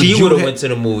happen? She would have went to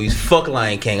the movies. Fuck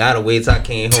Lion King. I'd have waited till I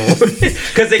came home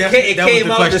because it That was came the out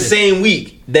the question. same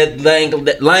week that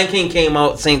Lion King came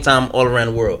out same time all around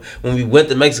the world. When we went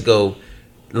to Mexico,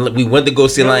 we went to go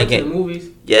see Lion To the King. movies.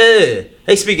 Yeah,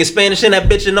 they speaking Spanish in that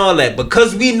bitch and all that.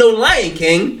 Because we know Lion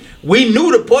King, we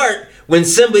knew the part when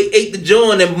Simba ate the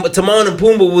joint and Timon and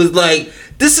Pumbaa was like,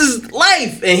 "This is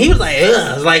life," and he was like, "Ugh."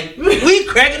 I was like, we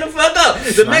cracking the fuck up.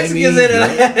 The Mexicans in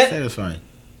it. Satisfying.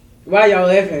 Why y'all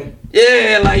laughing?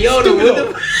 Yeah, like yo,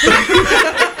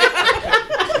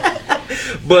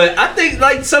 But I think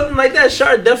like something like that,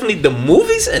 Char definitely the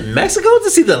movies in Mexico to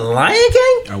see the Lion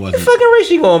King. I wasn't. The fucking race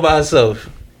she going by herself.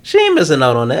 She ain't missing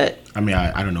out on that. I mean,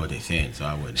 I don't know what they're saying, so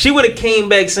I wouldn't. She would have came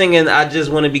back singing "I Just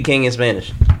Want to Be King" in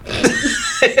Spanish.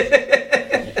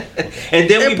 And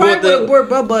then we bought the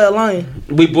Bubba a lion.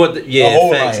 we bought the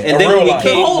facts. lion. And A then real when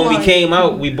lion. we came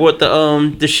out, we bought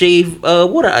the shaved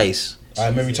water ice I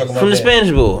remember you talking about from the that.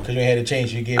 Spanish Bowl. Because you had a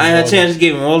change. You gave I me had all a chance to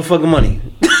give him all the fucking money.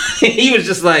 He was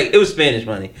just like, it was Spanish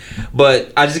money,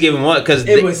 but I just gave him one because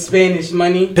It was Spanish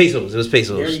money. pesos. It was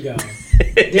pesos. There you go.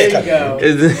 There you go.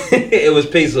 It was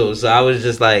pesos, so I was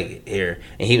just like, here,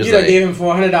 and he was You done like, gave him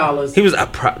 $400. he was. I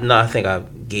think I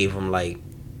gave him like,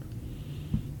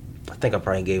 I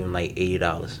probably gave him like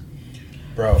 $80.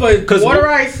 Bro. For water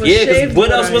ice? For Yeah, because shaved what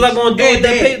water else was I ice? gonna do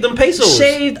with them pesos?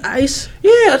 Shaved ice. Yeah,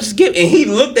 I just give, and he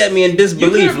looked at me in You could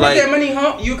disbelief, have like, that money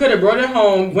home. You could have brought it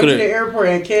home, went to the airport,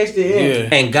 and cashed it in.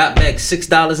 Yeah. and got back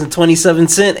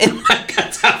 $6.27, and I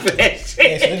got top of that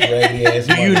shit.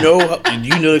 Do you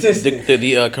know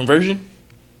the conversion?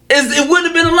 It wouldn't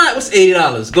have been a lot. What's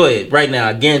 $80? Go ahead, right now.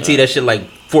 I guarantee that shit like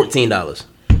 $14.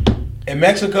 In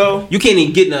Mexico, You can't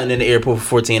even get nothing in the airport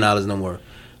for $14 no more.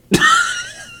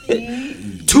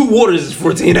 2 waters is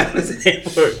 $14 in the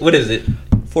airport. What is it?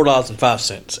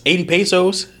 $4.05. 80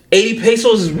 pesos. 80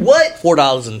 pesos is what?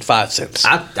 $4.05.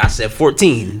 I said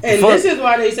 14. And Fuck. this is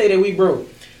why they say that we broke.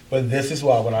 but this is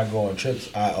why when I go on trips,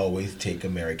 I always take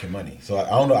American money. So I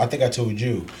don't know. I think I told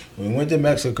you when we went to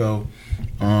Mexico.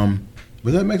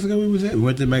 Was that Mexico we was at? We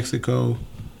went to Mexico.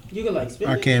 You could like spend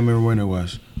I it. can't remember when it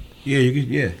was. Yeah, you could.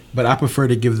 Yeah, but I prefer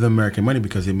to give them American money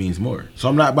because it means more. So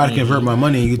I'm not about to convert my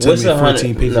money. And you tell What's me 100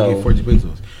 14 pesos, no. get 40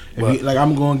 pesos. If you, like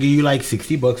I'm going to give you like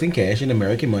 $60 in cash in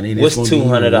American money. And What's it's gonna be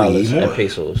 $200 way in more.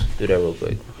 pesos? Do that real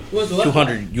quick. What's what?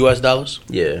 $200 US.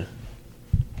 Yeah.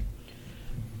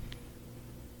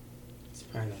 It's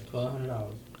probably like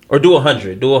 $1,200. Or do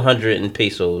 100. Do 100 in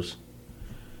pesos.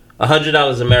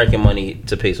 $100 American money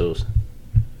to pesos.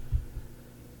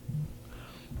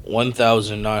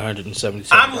 1,977.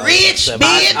 I'm rich,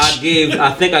 bitch.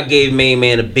 I think I gave Main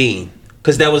Man a bean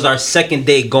because that was our second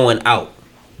day going out.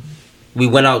 We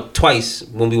went out twice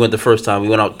when we went the first time. We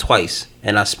went out twice,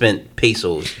 and I spent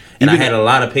pesos, and I had a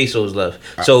lot of pesos left.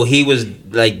 So he was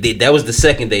like, that was the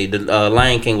second day. The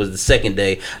Lion King was the second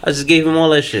day. I just gave him all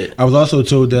that shit. I was also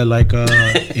told that like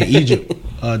in Egypt,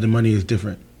 the money is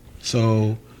different.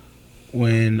 So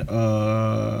when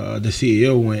the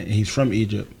CEO went, and he's from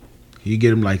Egypt, he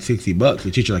get him like $60 to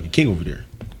treat you like a king over there.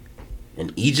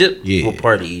 In Egypt? Yeah. What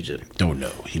part of Egypt? Don't know.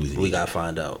 He was. In We Egypt. gotta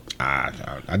find out.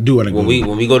 I do want to go. When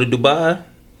we go to Dubai,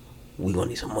 we gonna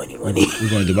need some money. We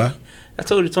going to Dubai? I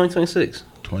told you 2026.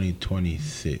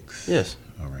 2026. Yes.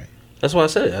 All right. That's why I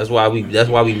said it. That's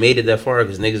why we made it that far,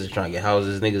 because niggas is trying to get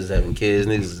houses, niggas is having kids,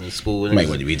 niggas is in school. Might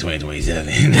want to be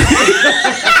 2027.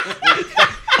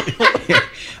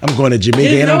 I'm going to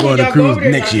Jamaica and I'm going to cruise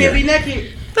next year. Can't be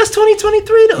naked. That's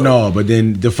 2023 though. No, but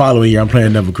then the following year I'm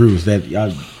planning another cruise. If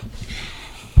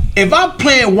I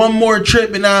plan one more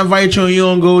trip and I invite you and you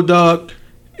don't go, dog,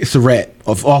 it's a wrap.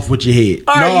 Off with your head.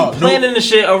 Are you planning the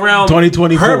shit around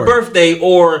 2024. her birthday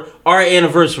or our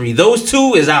anniversary? Those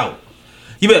two is out.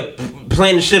 You better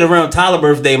plan the shit around Tyler's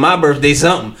birthday, my birthday,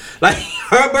 something. Like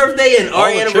her birthday and our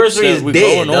anniversary is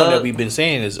dead, That dog. we've been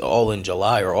saying is all in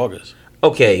July or August.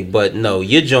 Okay, but no,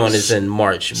 your joint is in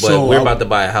March, but So we're about to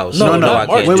buy a house. No, so no, I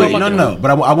can't wait, do wait, it. no.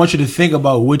 But I want you to think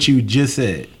about what you just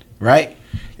said, right?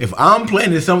 If I'm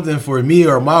planning something for me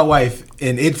or my wife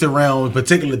and it's around a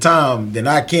particular time, then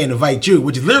I can't invite you,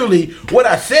 which is literally what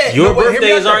I said. Your No, wait, hear birthday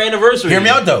me out is our though. anniversary. Hear me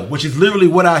out though, which is literally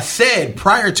what I said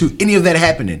prior to any of that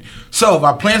happening. So if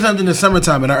I plan something in the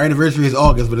summertime and our anniversary is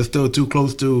August, but it's still too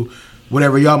close to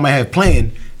whatever y'all might have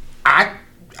planned,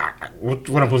 what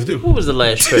I'm supposed to do? What was the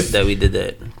last trip that we did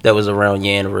that was around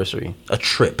your anniversary? A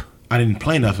trip. I didn't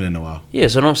plan nothing in a while. Yeah,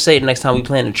 so don't say it next time we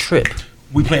plan a trip.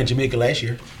 We planned Jamaica last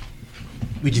year.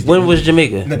 We just When was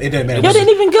Jamaica? No, it doesn't matter. Y'all didn't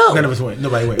even go. None of us went.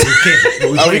 Nobody went. We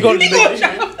canceled. Are we going to Jamaica this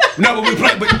year? No, but we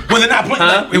played. But was it not playing?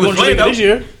 Huh? It was Going to playing Jamaica this though.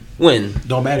 year? When?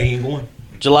 Don't matter. He ain't going.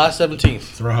 July 17th.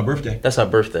 It's around her birthday. That's her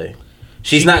birthday.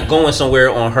 She's not going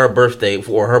somewhere on her birthday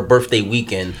or her birthday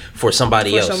weekend for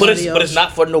somebody else. But it's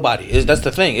not for nobody. That's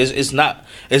the thing. It's not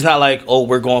like, oh,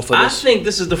 we're going for I this. think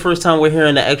this is the first time we're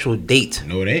hearing the actual date.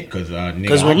 No, it ain't. Because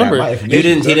remember, He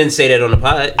didn't say that on the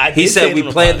pod. I He did say said it we on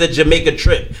the planned pod. the Jamaica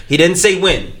trip. He didn't say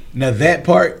when. Now that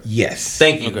part, yes.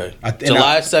 Thank you. Okay. and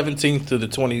July 17th to the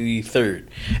 23rd.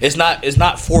 It's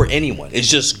not for anyone. It's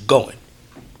just going.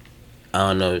 I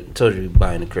don't know. Told you we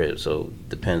buying the crib, so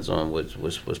depends on what's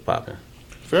popping.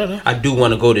 Fair enough. I do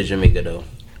want to go to Jamaica though.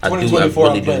 I 2024,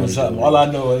 really I'm playing do with something. wanna All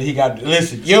I know is he got,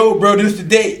 listen, yo, bro, this is the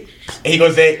date. And he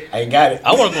gonna say, I ain't got it.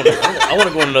 I want to go. I want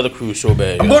to go on another cruise so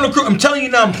bad. I'm going to cruise. I'm telling you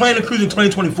now, I'm planning a cruise in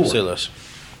 2024. Say less.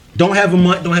 Don't have a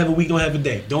month, don't have a week, don't have a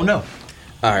day. Don't know.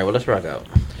 All right, well let's rock out.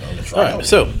 All right,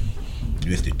 so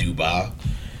Mr. Dubai.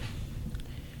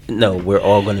 No, we're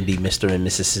all gonna be Mr. and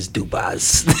Mrs.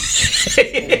 Dubai's.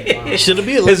 should it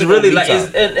be a It's limit really on like, me it's,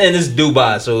 time? and it's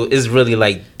Dubai, so it's really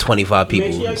like 25 people.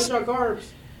 Make sure y'all get your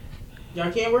garbs. Y'all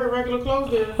can't wear regular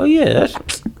clothes there. Oh yeah,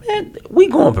 that's man. We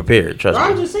going prepared. Trust me.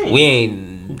 I'm just saying. We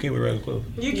ain't. Who came with regular clothes?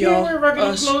 You can't Yo, wear regular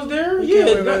us. clothes there. You Yeah,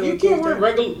 can't wear you regular can't wear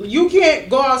clothes regular. You can't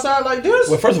go outside like this.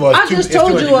 Well, first of all, I it's just it's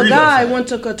told 200 you a degrees guy outside. went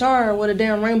to Qatar with a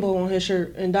damn rainbow on his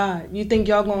shirt and died. You think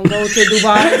y'all gonna go to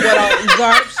Dubai without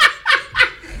garbs?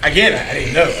 Again, I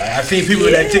didn't know. I seen people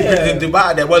that took pictures in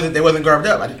Dubai that wasn't garbed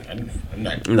up. I'm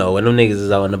not. No, when them niggas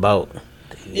is out and about,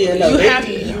 Yeah, no, You they- have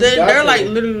you they're got like to.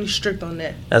 literally strict on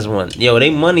that. that's one. Yo,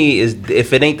 they money is,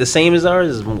 if it ain't the same as ours,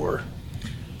 is more.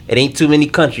 It ain't too many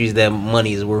countries that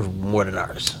money is worth more than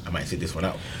ours. I might sit this one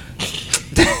out.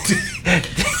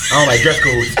 I don't like dress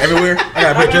codes everywhere. I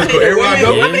gotta put dress code everywhere I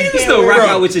go. Yeah, you can still rock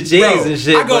out with your J's and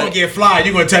shit. I go but- and get fly.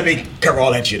 You gonna tell me cover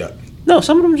all that shit up? No,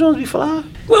 some of them Jones be fly.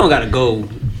 We don't gotta go.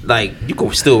 Like you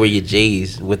can still wear your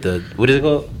J's with the, what is it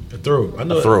called? The throw. I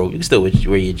know. A throw. You can still wear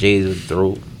your J's with the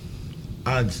throw.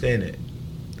 I understand it.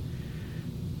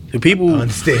 Do people? I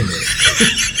understand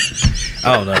it.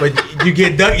 I don't know. But you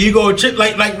get duck. You go on trip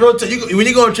like real. When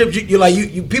you go on trips, you like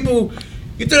you people.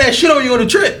 You throw that shit on you on the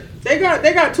trip. They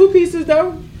got two pieces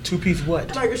though, 2-piece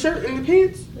what? like a shirt and the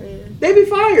pants. They be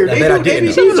fired. I They bet I do. They didn't be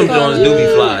know. Some of them decent. Jones do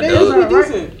be fly, They though. do be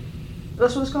decent.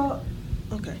 That's what it's called.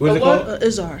 Okay. What's it A what? called?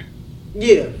 Izar.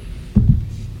 Yeah.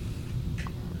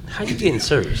 How you getting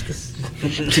service? This,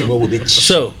 T-Mobile, bitch.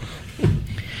 So,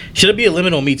 should it be a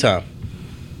limit on me time?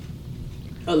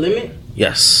 A limit.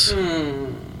 Yes.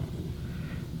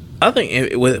 I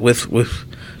think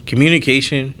with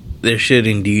communication, there should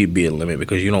indeed be a limit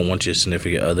because you don't want your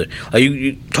significant other. Like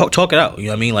you talk it out. You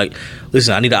know what I mean? Like,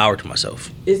 listen, I need an hour to myself.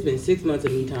 It's been 6 months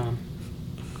of me time.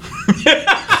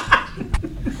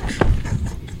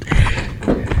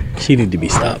 She need to be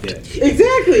stopped.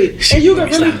 Exactly. And you can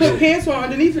really put pants on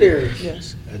underneath there.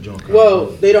 Yes. Well,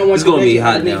 they don't want It's gonna you be naked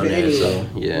hot underneath down it there, anyway.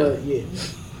 so, yeah. But yeah.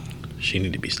 She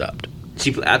need to be stopped.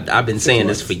 I've been saying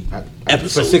this for For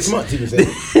episodes. 6 months, he was saying.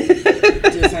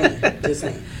 Just saying. Just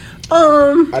saying.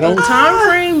 I don't. Time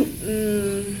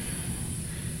frame.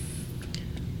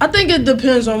 I think it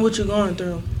depends on what you're going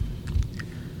through.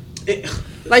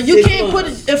 Like you 6 can't put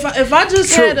months. it. If I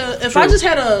just True, had I just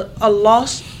had a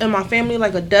loss in my family,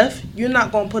 like a death, you're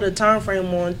not gonna put a time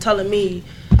frame on telling me.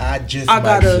 I just I might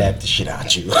gotta- slap the shit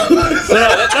out you. No,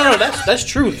 that's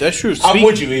true. That's true. I'm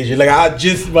with you, Adrian. Like I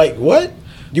just like what?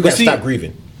 You gotta see- stop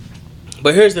grieving.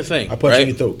 But here's the thing. I punch you in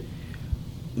your throat.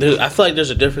 I feel like there's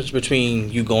a difference between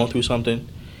you going through something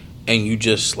and you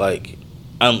just like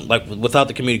without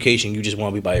the communication, you just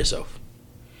want to be by yourself.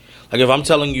 Like if I'm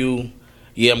telling you,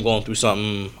 yeah, I'm going through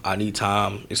something, I need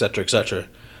time, etc.,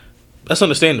 that's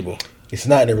understandable. It's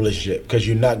not in a relationship because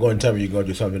you're not going to tell me you're going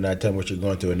to do something, not tell me what you're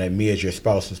going through, and that me as your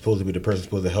spouse is supposed to be the person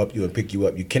supposed to help you and pick you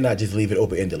up. You cannot just leave it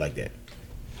open ended like that.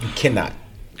 You cannot.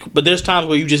 But there's times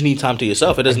where you just need time to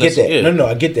yourself. It I doesn't get that. necessarily. No,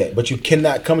 I get that. But you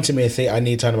cannot come to me and say, I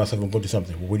need time to myself and go through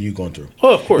something. What are you going through?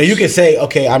 Oh, of course. Now you can say,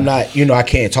 okay, I'm not, I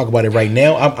can't talk about it right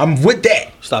now. I'm with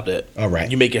that. Stop that. All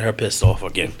right. You making her pissed off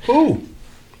again. Who?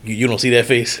 You don't see that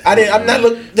face? I'm not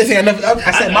listen,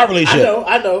 I said my relationship.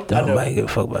 I know. Nobody give a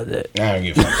fuck about that. I don't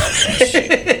give a fuck about that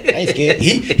shit. I ain't scared.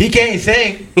 He can't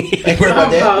sing. Ain't worried about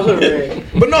that.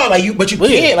 But no, like you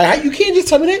can't. Like how you can't just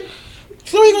tell me that?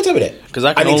 So how you gonna tell me that? Because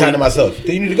I need time to myself.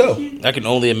 Then you need to go. I can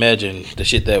only imagine the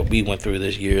shit that we went through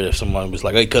this year. If someone was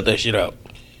like, "Hey, cut that shit out,"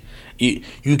 you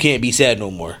can't be sad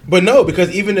no more. But no, because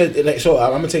even so,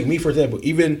 I'm gonna take me for example.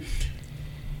 Even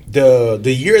the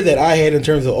year that I had in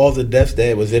terms of all the deaths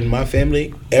that was in my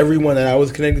family, everyone that I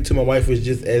was connected to, my wife was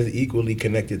just as equally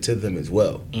connected to them as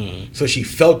well. Mm-hmm. So she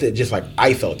felt it just like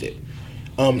I felt it.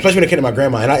 Especially when it came to my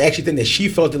grandma, and I actually think that she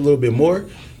felt it a little bit more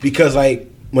because like.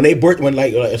 Once they brought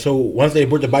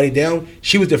the body down,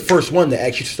 she was the first one to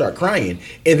actually start crying,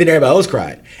 and then everybody else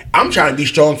cried. I'm trying to be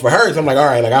strong for her, so I'm like, all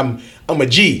right, like I'm a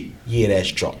G. Yeah, that's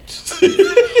strong.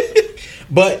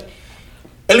 But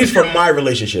at least for my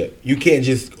relationship, you can't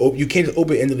just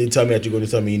open-endedly tell me that you're going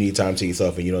to tell me you need time to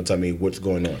yourself, and you don't tell me what's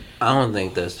going on. I don't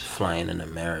think that's flying in a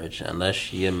marriage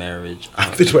unless your marriage. I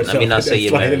not say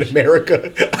your flying in marriage.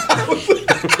 America.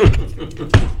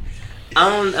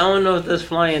 I don't know if that's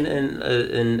flying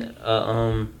in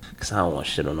Cause I don't want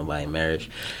shit on nobody's marriage.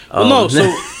 Well, no, so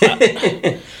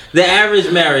the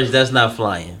average marriage that's not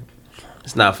flying.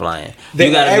 It's not flying. The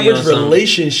You gotta be average on some-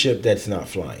 relationship that's not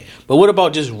flying. but what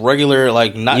about just regular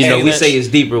like not? You know, we that- say it's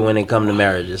deeper when it comes to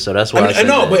marriages, so that's why I, I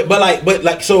know, that. but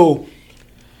like so.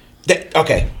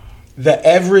 Okay, the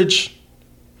average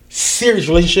serious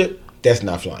relationship that's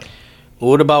not flying.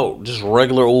 What about just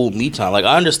regular old me time? Like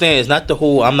I understand it's not the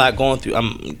whole. I'm not going through.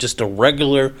 I'm just the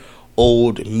regular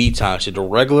old me time shit. The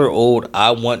regular old.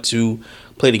 I want to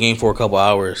play the game for a couple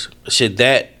hours. Should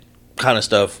that kind of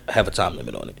stuff have a time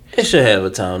limit on it? It should have a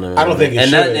time limit. I don't think it and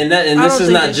should. and I this don't is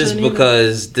think not it just should either.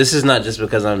 because this is not just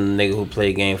because I'm the nigga who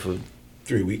played game for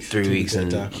 3 weeks. 3 2 weeks at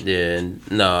and a time. yeah,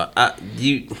 and no,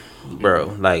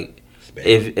 bro, like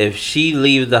if she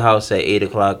leave the house at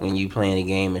 8:00 and you playing the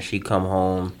game and she come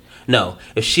home, no,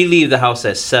 if she leave the house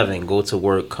at 7, go to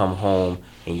work, come home,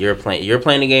 and you're playing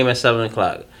the game at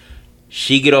 7:00.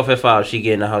 She get off at 5, she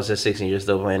get in the house at 6, and you're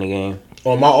still playing the game.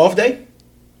 On my off day,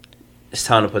 It's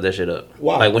time to put that shit up.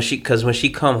 Why? Like when she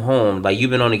come home, like you've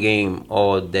been on the game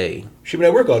all day. she been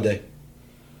at work all day.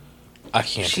 I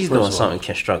can't. She's first doing of all, something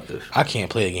constructive. I can't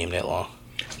play a game that long.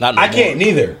 Not no I more. can't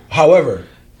neither. However,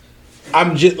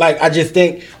 I just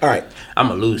think, all right, I'm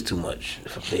gonna lose too much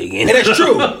if I play a game. and that's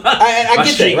true. I My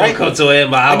get streak that, right? gonna come to an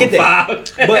end by I get hour that.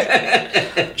 5.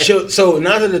 But so 9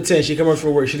 out of 10, she come home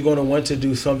from work. She's going to want to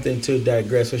do something to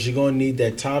digress, so she's going to need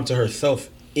that time to herself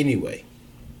anyway.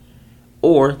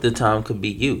 Or the time could be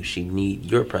you. She need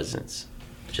your presence,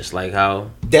 just like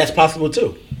how. That's possible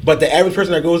too. But the average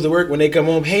person that goes to work, when they come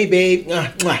home, hey babe,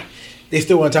 mwah, they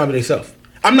still want time to themselves.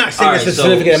 I'm not saying it's a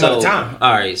significant amount of time.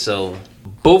 All right, so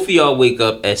both of y'all wake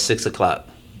up at 6:00.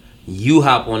 You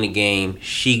hop on the game.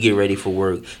 She get ready for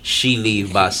work. She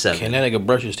leave by 7. Can that nigga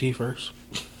brush his teeth first?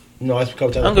 No, that's a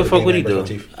couple times. I don't give a fuck what he before the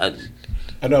do. game, I brush my teeth.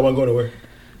 I know I wasn't going to work.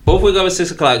 Both wake up at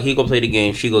 6:00. He go play the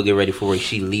game. She go get ready for work.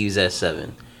 She leaves at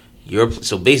 7.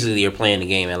 So basically you're playing the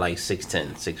game at like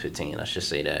 6:10, 6:15. I should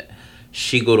say that.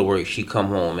 She go to work. She come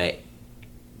home at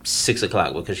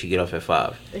 6:00 because she get off at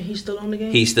 5. And he's still on the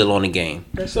game? He's still on the game.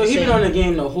 That's So he been insane. on the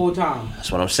game the whole time.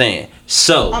 That's what I'm saying.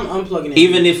 So I'm unplugging it.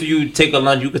 even if you take a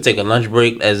lunch, you could take a lunch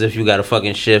break as if you got a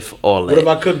fucking shift. All What that. if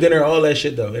I cook dinner, all that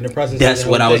shit though, in the process? That's of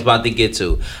what the I whole was thing? about to get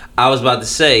to. I was about to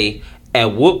say,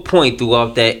 at what point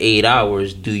throughout that 8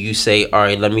 hours do you say, all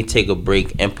right, let me take a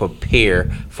break and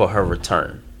prepare for her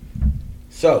return?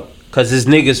 So Cause there's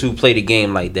niggas who play the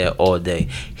game like that all day.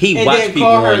 He And watch then people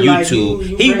call her on like, YouTube.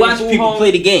 you He bring watch food people home?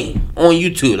 play the game on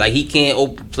YouTube. Like he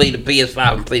can't play the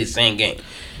PS5 and play the same game.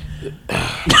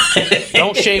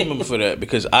 Don't shame him for that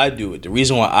because I do it. The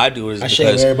reason why I do it is I shame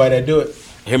because everybody that do it.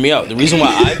 hear me out. The reason why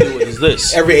I do it is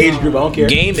this. Every age group, I don't care.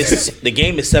 The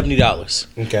game is $70.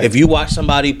 Okay. If you watch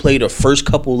somebody play the first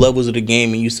couple levels of the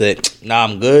game and you said, "Nah,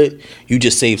 I'm good," you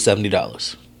just saved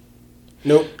 $70.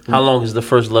 Nope. How long is the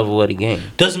first level of the game?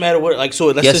 Doesn't matter what. Like so,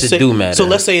 let's Yes, just it say, do matter. So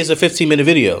let's say it's a 15-minute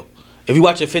video. If you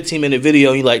watch a 15-minute video,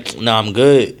 and you're like, "Nah, I'm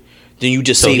good," then you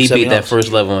just So saved he beat $70. that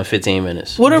first level in 15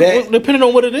 minutes. Whatever, That- depending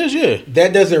on what it is, yeah.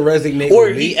 That doesn't resonate Or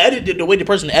with me. he edited the way the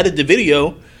person edited the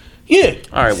video, yeah.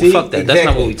 All right, See, well, fuck that. That's not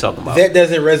exactly. what we talking about. That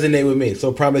doesn't resonate with me.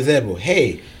 So, prime example.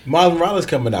 Hey, Miles Morales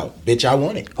coming out. Bitch, I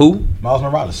want it. Who? Miles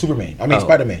Morales, Superman. I mean, Oh,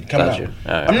 Spider-Man coming got you. out.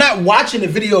 All right. I'm not watching the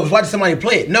video of watching somebody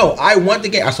play it. No, I want the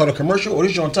game. I saw the commercial. Oh,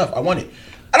 this joint tough. I want it.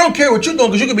 I don't care what you're doing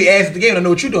because you could be ass at the game and I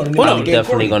know what you're doing. And Well, then I'm the game for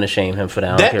definitely you. going to shame him for that. I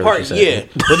don't That care what you part, say. yeah.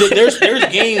 But there's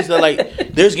games that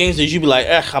like there's games that you be like,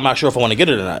 I'm not sure if I want to get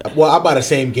it or not. Well, I buy the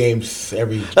same games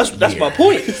every. That's year. my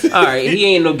point. All right, he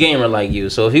ain't no gamer like you.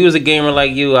 So if he was a gamer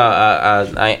like you,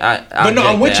 But no,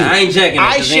 I'm with you. I ain't jacking it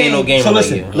because he ain't no gamer So like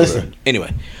listen, you. listen.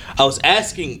 Anyway, I was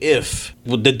asking if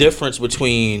the difference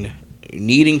between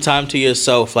needing time to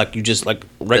yourself, like you just like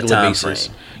regular time basis,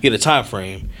 frame. the time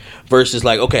frame, versus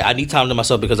like, okay, I need time to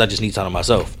myself because I just need time to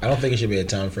myself. I don't think it should be a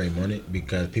time frame on it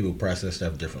because people process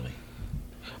stuff differently.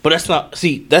 But that's not.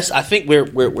 See, that's I think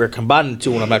we're combining the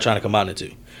two, and I'm not trying to combine the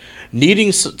two.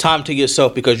 Needing time to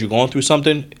yourself because you're going through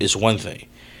something is one thing,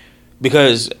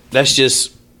 because that's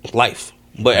just life.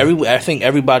 But I think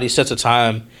everybody sets a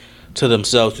time to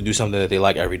themselves to do something that they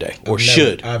like every day or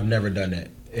should. I've never done that.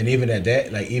 And even at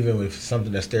that, like even with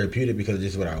something that's therapeutic because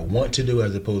it's what I want to do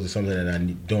as opposed to something that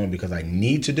I'm doing because I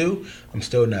need to do, I'm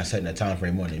still not setting a time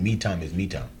frame on it. Me time is me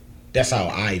time. That's how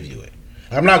I view it.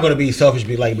 I'm not going to be selfish,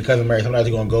 be like, because I'm married, I'm not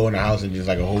just going to go in the house and just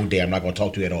like a whole day, I'm not going to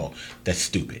talk to you at all. That's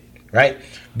stupid, right?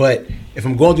 But if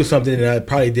I'm going through something, then I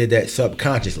probably did that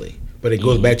subconsciously. But it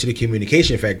goes back to the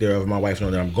communication factor of my wife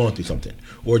knowing that I'm going through something.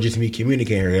 Or just me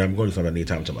communicating her that I'm going through something, I need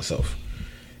time to myself.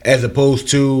 As opposed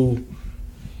to,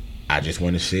 I just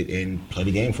want to sit and play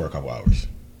the game for a couple hours.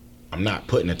 I'm not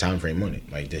putting a time frame on it.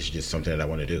 Like, this is just something that I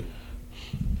want to do.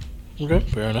 Okay,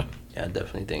 fair enough. Yeah, I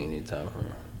definitely think you need time for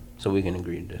her. So we can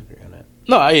agree to disagree on that.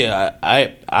 No,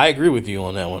 I agree with you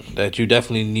on that one. That you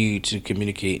definitely need to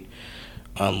communicate.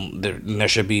 There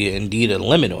should be indeed a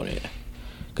limit on it.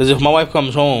 Because if my wife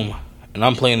comes home and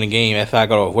I'm playing the game after I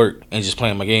got off work and just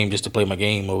playing my game just to play my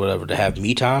game or whatever to have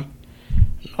me time,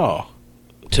 no.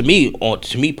 To me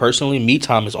personally, me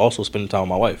time is also spending time with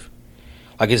my wife.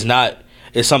 Like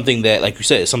it's something that, like you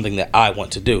said, it's something that I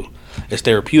want to do. It's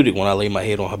therapeutic when I lay my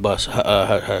head on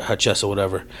her chest or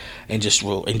whatever, and just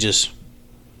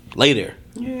lay there.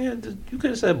 Yeah, you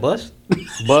could have said bust.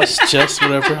 Bust, chest,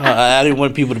 whatever. I didn't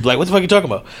want people to be like, "What the fuck are you talking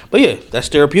about?" But yeah, that's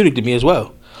therapeutic to me as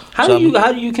well. How do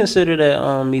you consider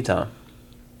that me time?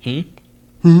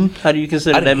 How do you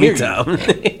consider that me time?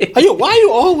 Why are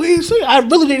you always saying? I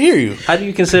really didn't hear you. How do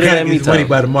you consider that me time? Money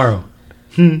by tomorrow.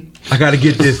 I gotta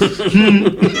get this.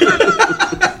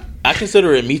 I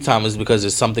consider it me time is because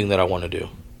it's something that I want to do.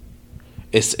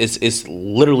 It's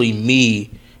literally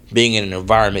me being in an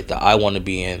environment that I want to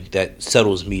be in that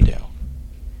settles me down.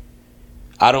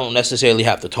 I don't necessarily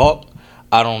have to talk.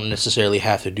 I don't necessarily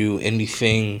have to do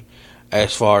anything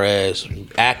as far as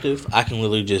active. I can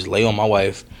literally just lay on my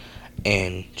wife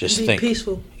and just be think.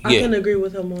 Peaceful. Yeah. I can agree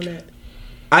with him on that.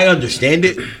 I understand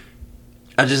it.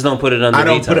 I just don't put it under me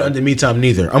time. I don't put it under me time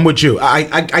neither. I'm with you. I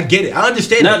get it. I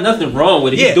understand it. Nothing wrong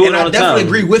with it. Yeah, He's doing and it all I the time.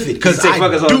 definitely agree with it because I do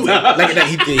it. Like that,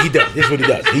 he does. This is what he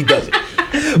does. He does it.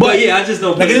 But yeah, I just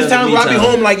don't put like it there's under times me where I be time.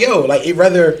 home like, yo, like it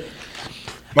rather.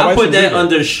 I put that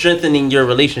under strengthening your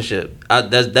relationship.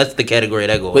 That's the category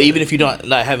that goes. But even if you're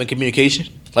not having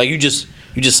communication, like you just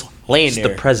laying it's there.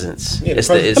 the presence. Yeah, It's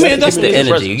the the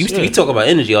energy. You talk about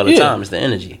energy all the Yeah. time. It's the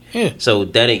energy. Yeah. So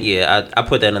that ain't. Yeah, I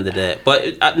put that under that.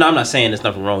 But I'm not saying there's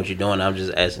nothing wrong with you doing. I'm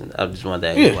just asking. I just wanted to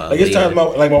ask you. Like it's times my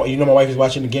wife is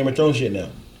watching the Game of Thrones shit now.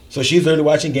 So she's literally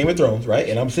watching Game of Thrones, right?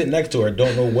 And I'm sitting next to her,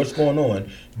 don't know what's going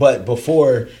on. But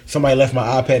before somebody left my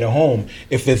iPad at home,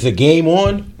 if there's a game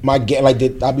on, I'll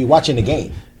be watching the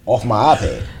game off my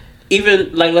iPad.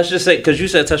 Even like let's just say because you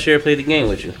said Tashira played the game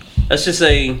with you. Let's just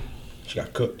say She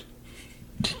got cooked.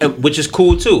 which is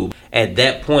cool too. At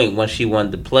that point, when she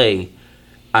wanted to play,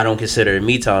 I don't consider it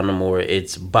me time no more.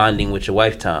 It's bonding with your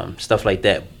wife time, stuff like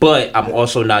that. But I'm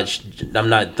also I'm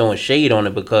not throwing shade on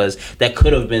it because that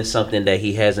could have been something that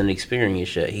he hasn't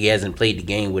experienced yet. He hasn't played the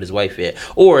game with his wife yet,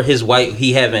 or his wife.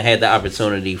 He haven't had the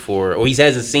opportunity or he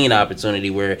hasn't seen the opportunity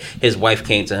where his wife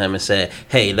came to him and said,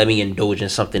 "Hey, let me indulge in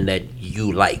something that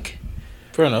you like."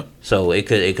 Fair enough. So it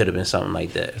could have been something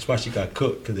like that. That's why she got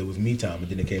cooked, because it was me time, and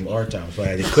then it came our time. So I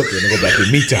had to cook it and go back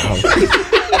to me time.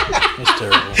 That's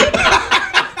terrible.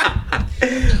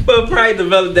 But probably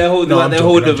developed that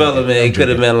whole development. It could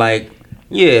have been like,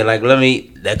 yeah, like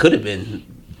that could have been.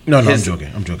 No, I'm joking.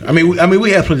 I mean,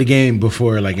 we have played the game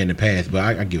before, like in the past, but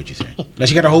I get what you're saying. Now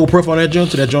she got a whole profile on that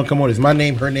joint, so that joint come on. It's my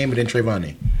name, her name, and then Trayvon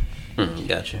name.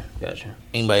 Gotcha.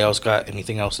 Anybody else got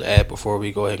anything else to add before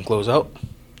we go ahead and close out?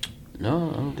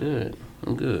 No, I'm good.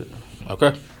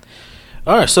 Okay.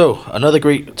 All right. So another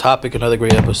great topic, another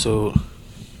great episode.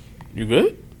 You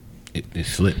good? It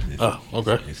slipped. Oh,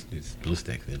 okay. It's blue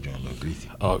stack. That joint a little greasy.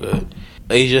 Oh, good.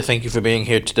 Asia, thank you for being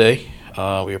here today.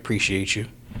 We appreciate you.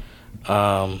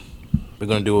 We're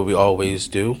gonna do what we always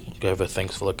do. Give a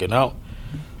thanks for looking out.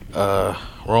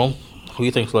 Rome, who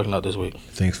you think's looking out this week?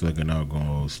 Thanks for looking out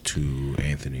goes to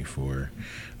Anthony for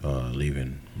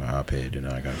leaving my iPad, and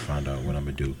I gotta find out what I'm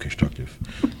gonna do constructive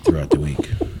throughout the week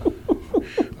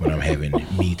when I'm having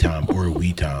me time or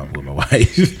we time with my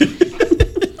wife.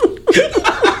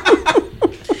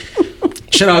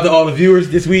 Shout out to all the viewers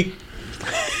this week.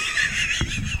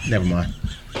 Never mind.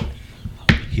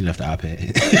 He left the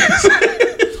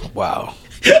iPad. Wow.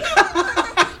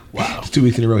 It's 2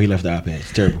 weeks in a row he left the iPad.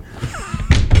 It's terrible.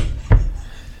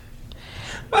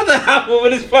 What the hell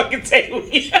with his fucking table?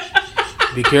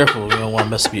 Be careful. You don't want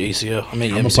to mess up your ACL. I'm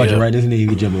gonna punch him right in his knee if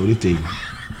he jump over this table.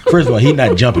 First of all, he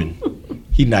not jumping.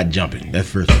 That's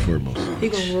first and foremost. He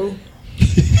gonna roll.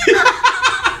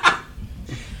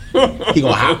 He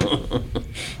gonna hop.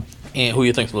 And who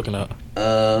you think's looking out?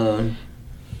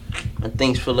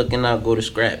 Thanks for looking out. Go to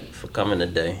Scrap for coming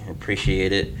today.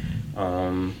 Appreciate it.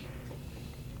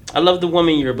 I love the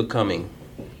woman you're becoming.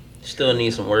 Still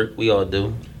need some work. We all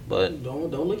do. But Don't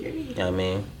look at me. you know what I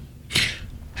mean? I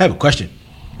have a question.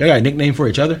 Y'all got a nickname for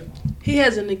each other? He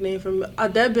has a nickname for me.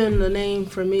 That been the name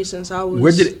for me since I was.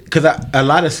 Where did it? Because a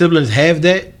lot of siblings have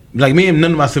that. Like me and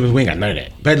none of my siblings, we ain't got none of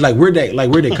that. But like where'd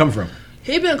they come from?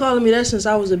 He been calling me that since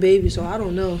I was a baby, so I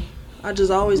don't know. I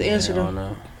just always answered I don't him.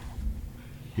 know.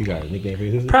 You got a nickname for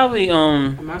your sister? Probably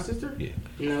My sister? Yeah.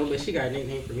 No, but she got a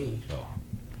nickname for me.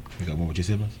 You got one with your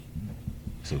siblings?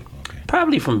 So okay.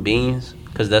 Probably from Beans,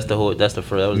 because that was the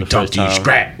We first talked to you, time.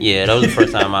 Scrap. Yeah, that was the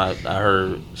first time I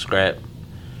heard Scrap,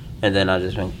 and then I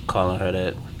just been calling her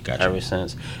that Gotcha. ever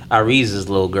since. Iree's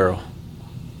little girl.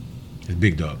 It's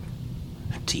Big Dog.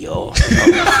 T.O.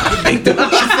 Big Dog.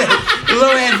 The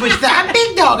little ass bitch. I'm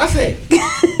Big Dog. I said.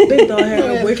 Big Dog had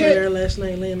her boyfriend there last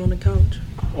night laying on the couch.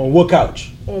 On what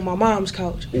couch? On my mom's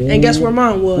couch. And guess where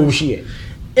mine was? Where was she at?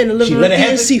 In the living She room let it eating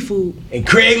happen? seafood. And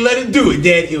Craig let him do it,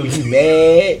 Dad. You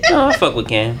mad? No, I fuck with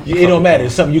Cam. It don't matter.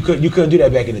 It's something you couldn't do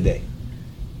that back in the day.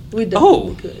 We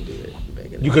Oh. couldn't do that back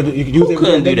in the You couldn't. You Who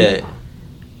couldn't do that?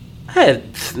 I had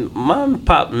mom and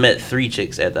pop met 3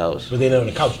 chicks at the house. But they lay on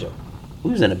the couch though.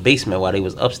 We was in the basement while they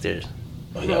was upstairs.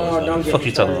 Oh, don't What the get fuck me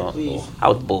you talking started, about? please. I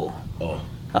was bull. Oh,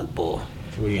 I was bull.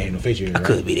 well, you ain't no face here. I Right?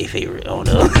 could be their favorite. I don't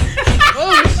know.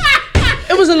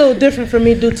 It was a little different for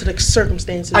me due to the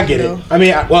circumstances. I get you it. know? I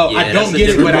mean, I that's don't a get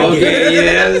it, different but I ball get it. game.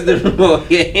 Yeah, that's a different ball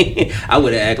game. I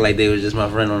would have acted like they was just my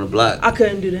friend on the block. I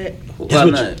couldn't do that. Why That's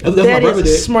what not? that's my Daddy's brother a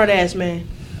did. smart ass man.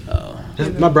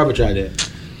 My brother tried that.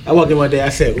 I walked in one day. I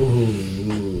said,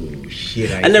 "Ooh, shit!"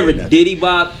 I never ain't said nothing. diddy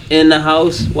bop in the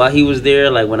house while he was there,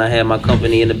 like when I had my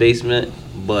company in the basement.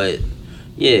 But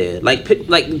yeah, like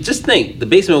just think, the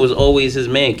basement was always his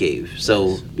man cave.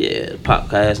 So yeah, pop,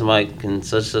 can I have somebody, can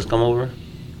such come over?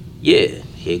 Yeah,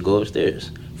 he'd go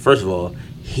upstairs. First of all,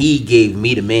 he gave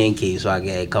me the man cave so I could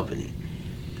have company.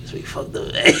 That's what he fucked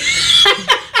up.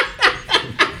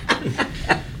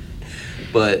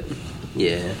 But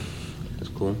yeah, that's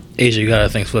cool. Asia, you got other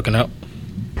things flicking out?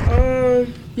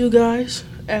 You guys,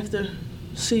 after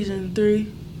season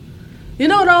 3, you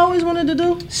know what I always wanted to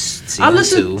do?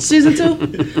 Season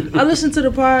 2. I listen to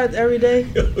the pod every day,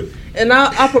 and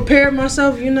I prepare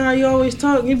myself. You know how you always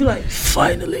talk. You be like,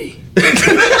 finally. I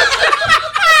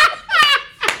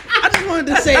just wanted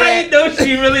to say I that. didn't know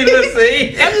she really was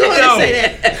saying. I just wanted to say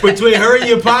that. Between her and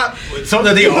your pop, something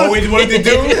that they always wanted to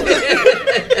do.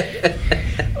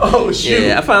 Oh shoot!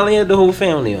 Yeah, I finally had the whole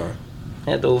family on.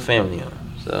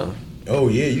 So Oh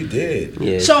yeah, you did.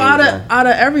 yeah. So she out was of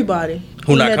everybody,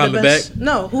 Who not had the coming best- back?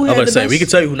 No, who I'm had about the to say, best? we can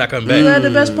tell you who not coming Who back. had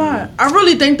the best pod? I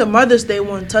really think the Mother's Day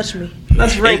one touched me.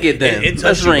 Let's rank it then. It Let's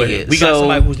touched you, rank but it. We got So-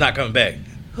 somebody who's not coming back.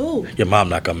 Who? Your mom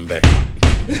not coming back.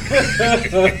 Hey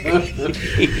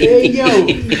yo, Why?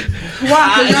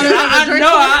 'Cause y'all didn't have a I drink know.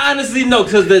 for it? I honestly know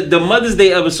because the Mother's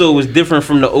Day episode was different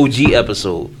from the OG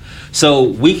episode. So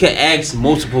we could ask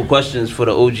multiple questions for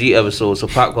the OG episode. So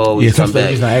Pop will always Yeah, come some back.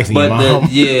 stuff he's not asking But your mom.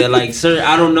 yeah, like sir,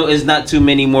 I don't know. It's not too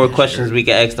many more questions we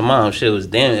could ask the mom. Shit, it was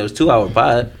 2-hour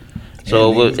pod.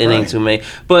 So Yeah, it ain't too many.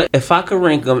 But if I could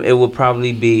rank them, it would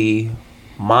probably be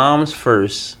mom's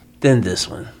first, then this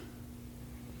one,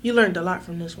 You learned a lot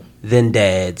from this one. then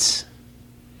dad's,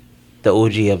 the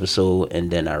OG episode, and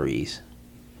then Iree's.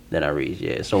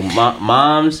 Yeah. So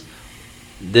mom's,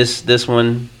 this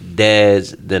one,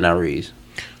 dad's, then Iree's.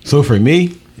 So for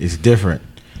me, it's different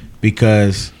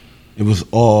because it was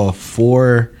all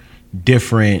 4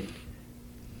 different,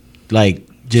 like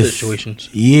just Situations.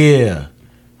 Yeah.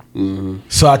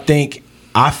 So I think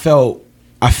I felt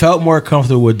more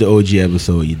comfortable with the OG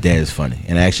episode. Your dad is funny,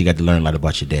 and I actually got to learn a lot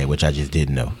about your dad, which I just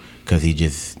didn't know because he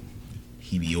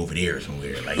be over there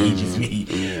somewhere, like he just be.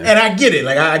 And I get it,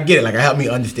 like I get it, like it helped me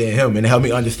understand him and it helped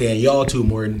me understand y'all too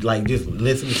more, and like just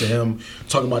listening to him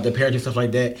talking about the parenting stuff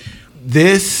like that.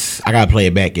 This I gotta play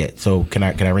it back yet. So can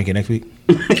I rank it next week?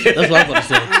 That's what I was about to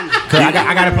say. Cause I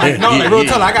gotta play. No, like real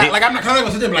talk. I'm not gonna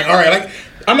sit there and be like, all right, like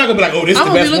I'm not gonna be like, oh, this is I'm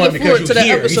the gonna be best one looking because forward you to that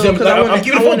here. episode, You see, 'cause I wanna- I'm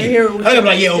keeping I it wanna funky. hear I'm gonna be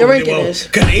like, yeah, your ranking is.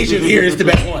 because Asia's here is the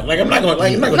best one. Like I'm not gonna No, do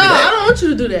I that. don't want you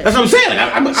to do that. That's what I'm saying. Like,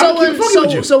 I'm keeping it funky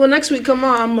with you. So when next week come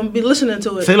on, I'm gonna be listening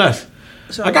to it. Say less.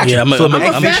 So I got you. Yeah, I'm So gonna-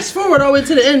 I'm gonna fast forward all the way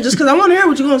to the end just because I want to hear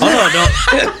what you're gonna say. Oh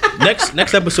no!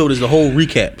 Next episode is the whole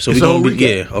recap. So It's we're a whole gonna be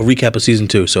recap. a recap of season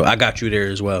 2. So I got you there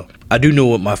as well. I do know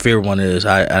what my favorite one is.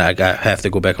 I have to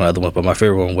go back on the other one, but my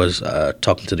favorite one was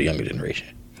talking to the younger generation.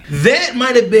 That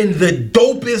might have been the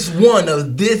dopest one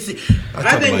of this.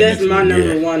 I think that's my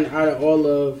number one out of all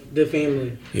of the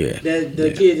family. Yeah.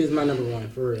 The kids is my number one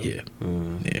for real. Yeah,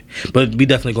 yeah. But we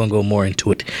definitely gonna go more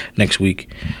into it next week.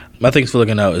 My things for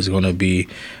looking out is gonna be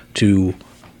to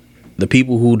the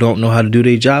people who don't know how to do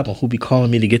their job and who be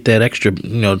calling me to get that extra,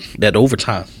 that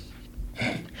overtime.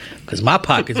 Because my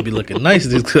pockets be looking nice.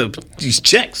 These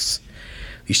checks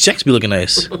be looking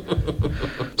nice.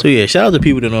 So yeah, shout out to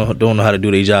people that don't know how to do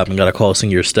their job and gotta call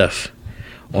Senior Steph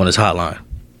on his hotline.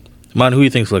 Mind, who you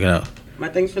think's looking out?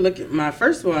 My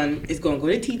first one is gonna go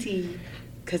to TT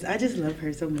because I just love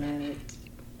her so much.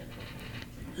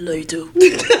 Love you too.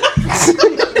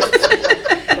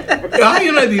 How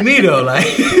you not be me though? Like,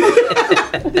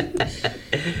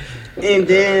 And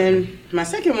then My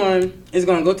second one is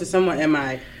gonna go to someone at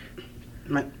my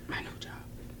new job.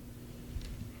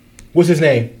 What's his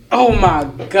name? Oh my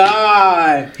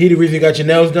God! He the reason you got your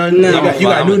nails done? No. You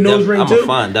got a new nose ring I'm too? gonna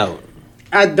find out.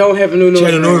 I don't have a new nose She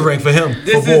ring. had a nose ring for him.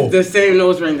 This for is Bull. the same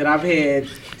nose ring that I've had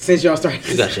since y'all started.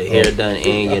 You got your hair done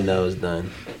and your nose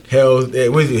done. Hell, what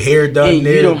is it? Hair done, And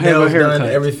you don't have a nails haircut. done,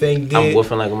 everything did. I'm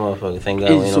woofing like a motherfucker. Thank God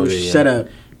we ain't So over here yet. shut up.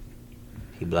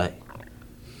 He black.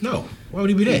 No, why would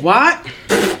he be that? What?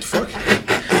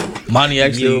 Monty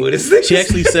actually, she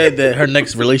actually said that her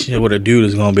next relationship with a dude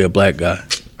is gonna be a black guy.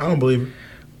 I don't believe her.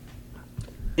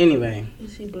 Anyway.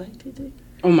 Is he black, TT?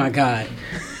 Oh my God.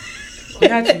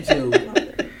 Got you too.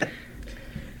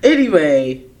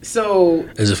 Anyway, so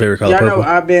Is your favorite color y'all purple? know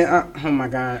I've been. Oh my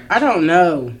God, I don't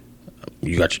know.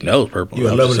 You got your nose purple. You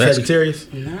in I'm love with just asking.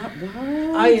 Sagittarius? Not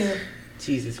what? I am.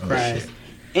 Jesus Oh, Christ.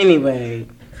 Anyway,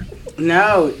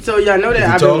 no. So y'all know that Is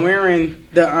he I've tall? been wearing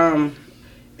the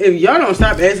If y'all don't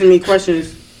stop asking me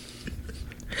questions,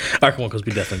 All right, come on, because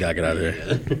we definitely gotta get out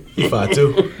of here. You fine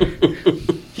too.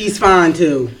 he's fine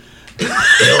too.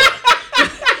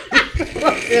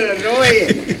 Fucking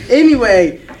annoying.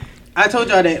 Anyway, I told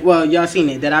y'all that. Well, y'all seen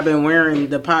it that I've been wearing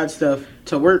the pod stuff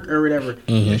to work or whatever.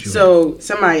 So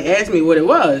somebody asked me what it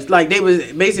was. Like they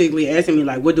was basically asking me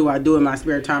like, what do I do in my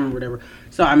spare time or whatever.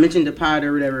 So I mentioned the pod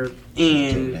or whatever,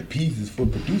 and That peas is for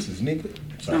producers, nigga.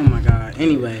 oh my God.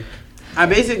 Anyway, I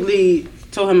basically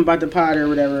told him about the pod or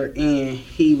whatever, and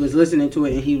he was listening to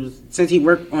it, and he was, since he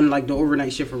worked on like the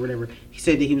overnight shift or whatever, he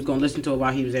said that he was gonna listen to it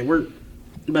while he was at work.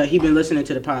 But he been listening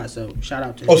to the pod, so shout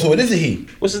out to him. Oh, so it is a he.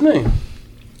 What's his name?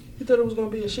 You thought it was gonna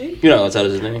be a she? You're not gonna tell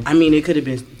us his name. I mean, it could have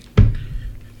been.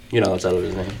 You're not gonna tell us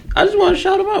his name. I just want to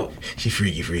shout him out. She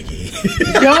freaky.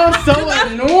 Y'all so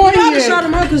annoying. You gotta shout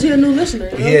him out because he a new listener.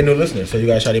 You know? He had no listener, so you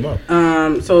gotta shout him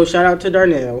out. So shout out to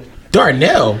Darnell.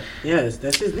 Darnell. Yes,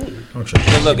 that's his name. I'm sure.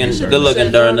 Good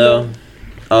looking Darnell.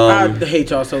 I hate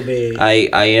y'all so bad.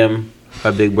 I am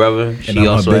her big brother. She And I'm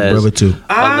also her big has brother too.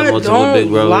 I multiple big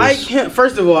don't brothers. like him.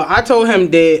 First of all, I told him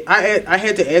that I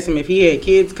had to ask him if he had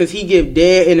kids because he give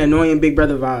dad and annoying big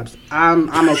brother vibes. I'm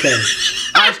okay.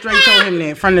 I straight told him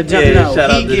that from the jump. Yeah, No,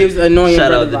 shout out he to- gives annoying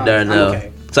Shout brother out to vibes. I'm Darnell.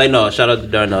 okay. Say no. Shout out to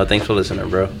Darnell. Thanks for listening,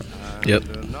 bro. Yep.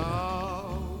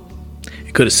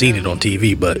 You could have seen it on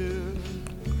TV, but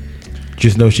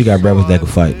Just know she got brothers that can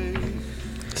fight.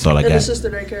 That's all I And the got. sister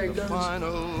that carried guns.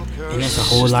 And that's a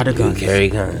whole lot of guns. Carry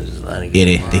guns. A lot of Yeah,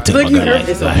 they took Look, my you gun heard license.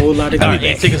 it's a whole lot of guns.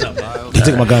 take us out. They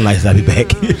took my gun license. I'll be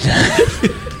back.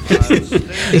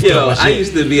 Yo, I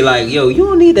used to be like, yo, you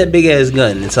don't need that big ass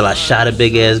gun until I shot a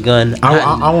big ass gun.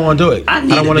 I don't want to do it. I need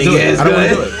don't a want to do big it. ass I don't want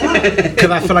to do it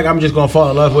because I feel like I'm just gonna fall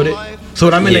in love with it. So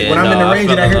when I'm in Yeah, the I range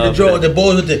and I fell in hear the love draw, with the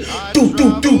balls with the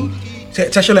do.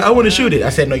 Tasha like, I want to shoot it. I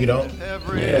said no, you don't.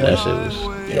 Yeah, that shit was.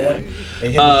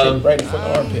 And hit the shit right in the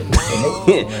fucking armpit. I said, nope,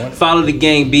 I don't want it. Follow the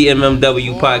gang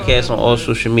BMMW podcast on all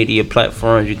social media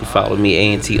platforms. You can follow me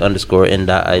ANT_N.I.C.E.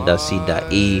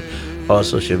 All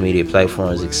social media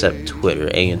platforms except Twitter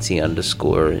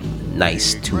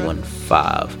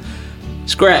ANT_nice215.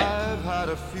 Scrap.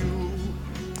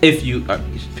 If you are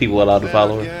people allowed to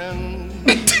follow her.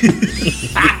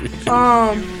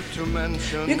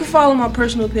 You can follow my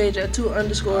personal page at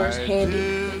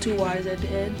 2_handy, 2 Y's at the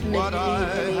end. And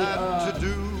if you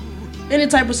need any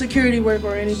type of security work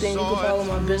or anything, you can follow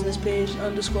my business page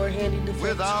 _handy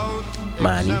defense.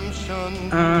 Money.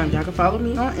 Y'all can follow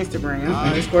me on Instagram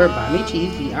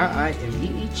 _buymecheese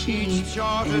BIIMEE cheese,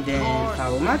 and then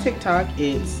follow my TikTok.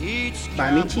 It's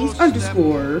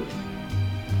buymecheese_.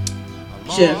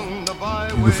 Chef.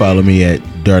 You can follow me at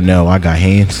Darnell. I got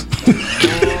hands.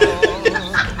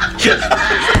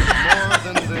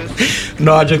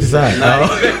 No, I jokes aside.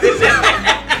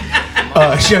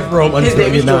 Chef Rome His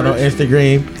name is on George.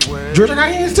 Instagram. George, I got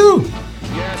hands too.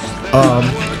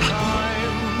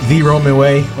 The Roman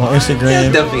Way on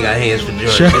Instagram. Definitely got hands for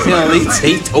George. Sure.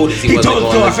 He told us he He wasn't told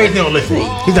us going to our to face, they don't listen.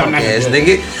 He's not nice. ass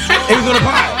nigga. He was on the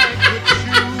pod.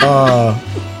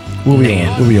 Where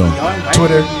we on?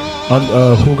 Twitter,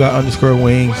 who got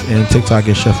 _wings, and TikTok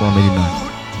is Chef Rome 89.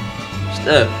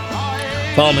 Stuff.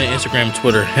 Follow me on Instagram,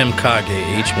 Twitter, Himkage,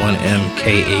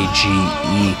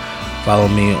 H1MKAGE. Follow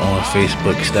me on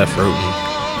Facebook, Steph Roten.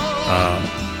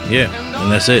 Yeah, and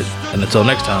that's it. And until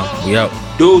next time, we out.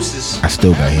 Deuces. I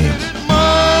still got hands.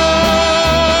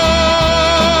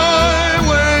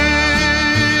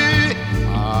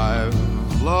 I've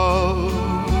loved,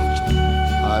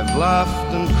 I've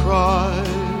laughed and cried,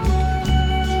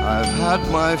 I've had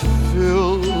my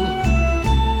fill,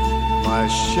 my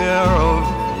share of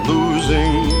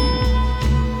losing,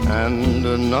 and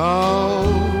now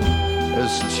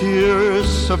as tears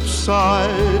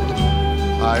subside,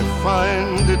 I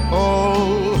find it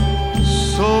all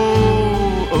so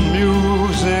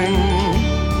amusing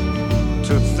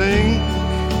to think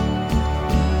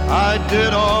I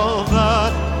did all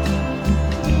that,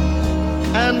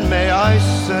 and may I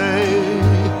say,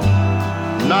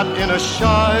 not in a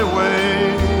shy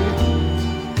way,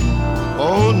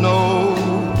 oh no,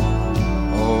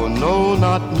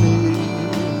 not me.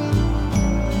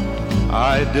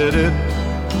 I did it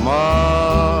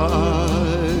my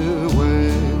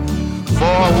way.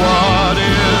 For what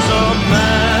is a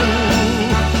man?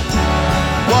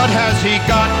 What has he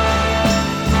got?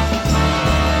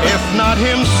 If not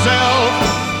himself,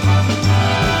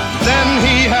 then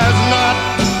he has not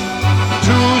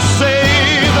to say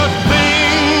the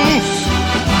things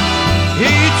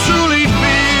he truly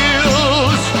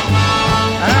feels,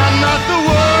 and not the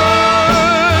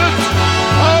words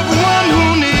of one who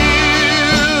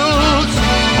kneels.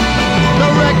 The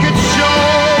record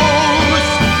shows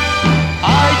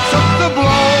I took the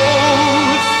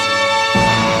blows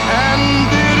and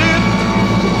did it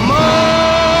my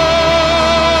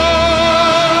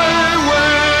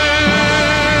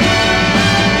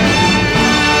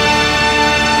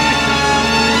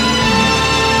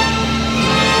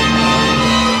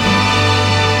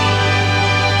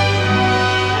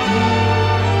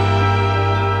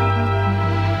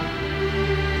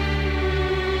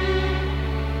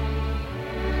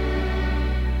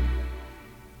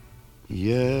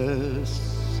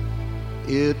Yes,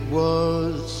 it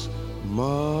was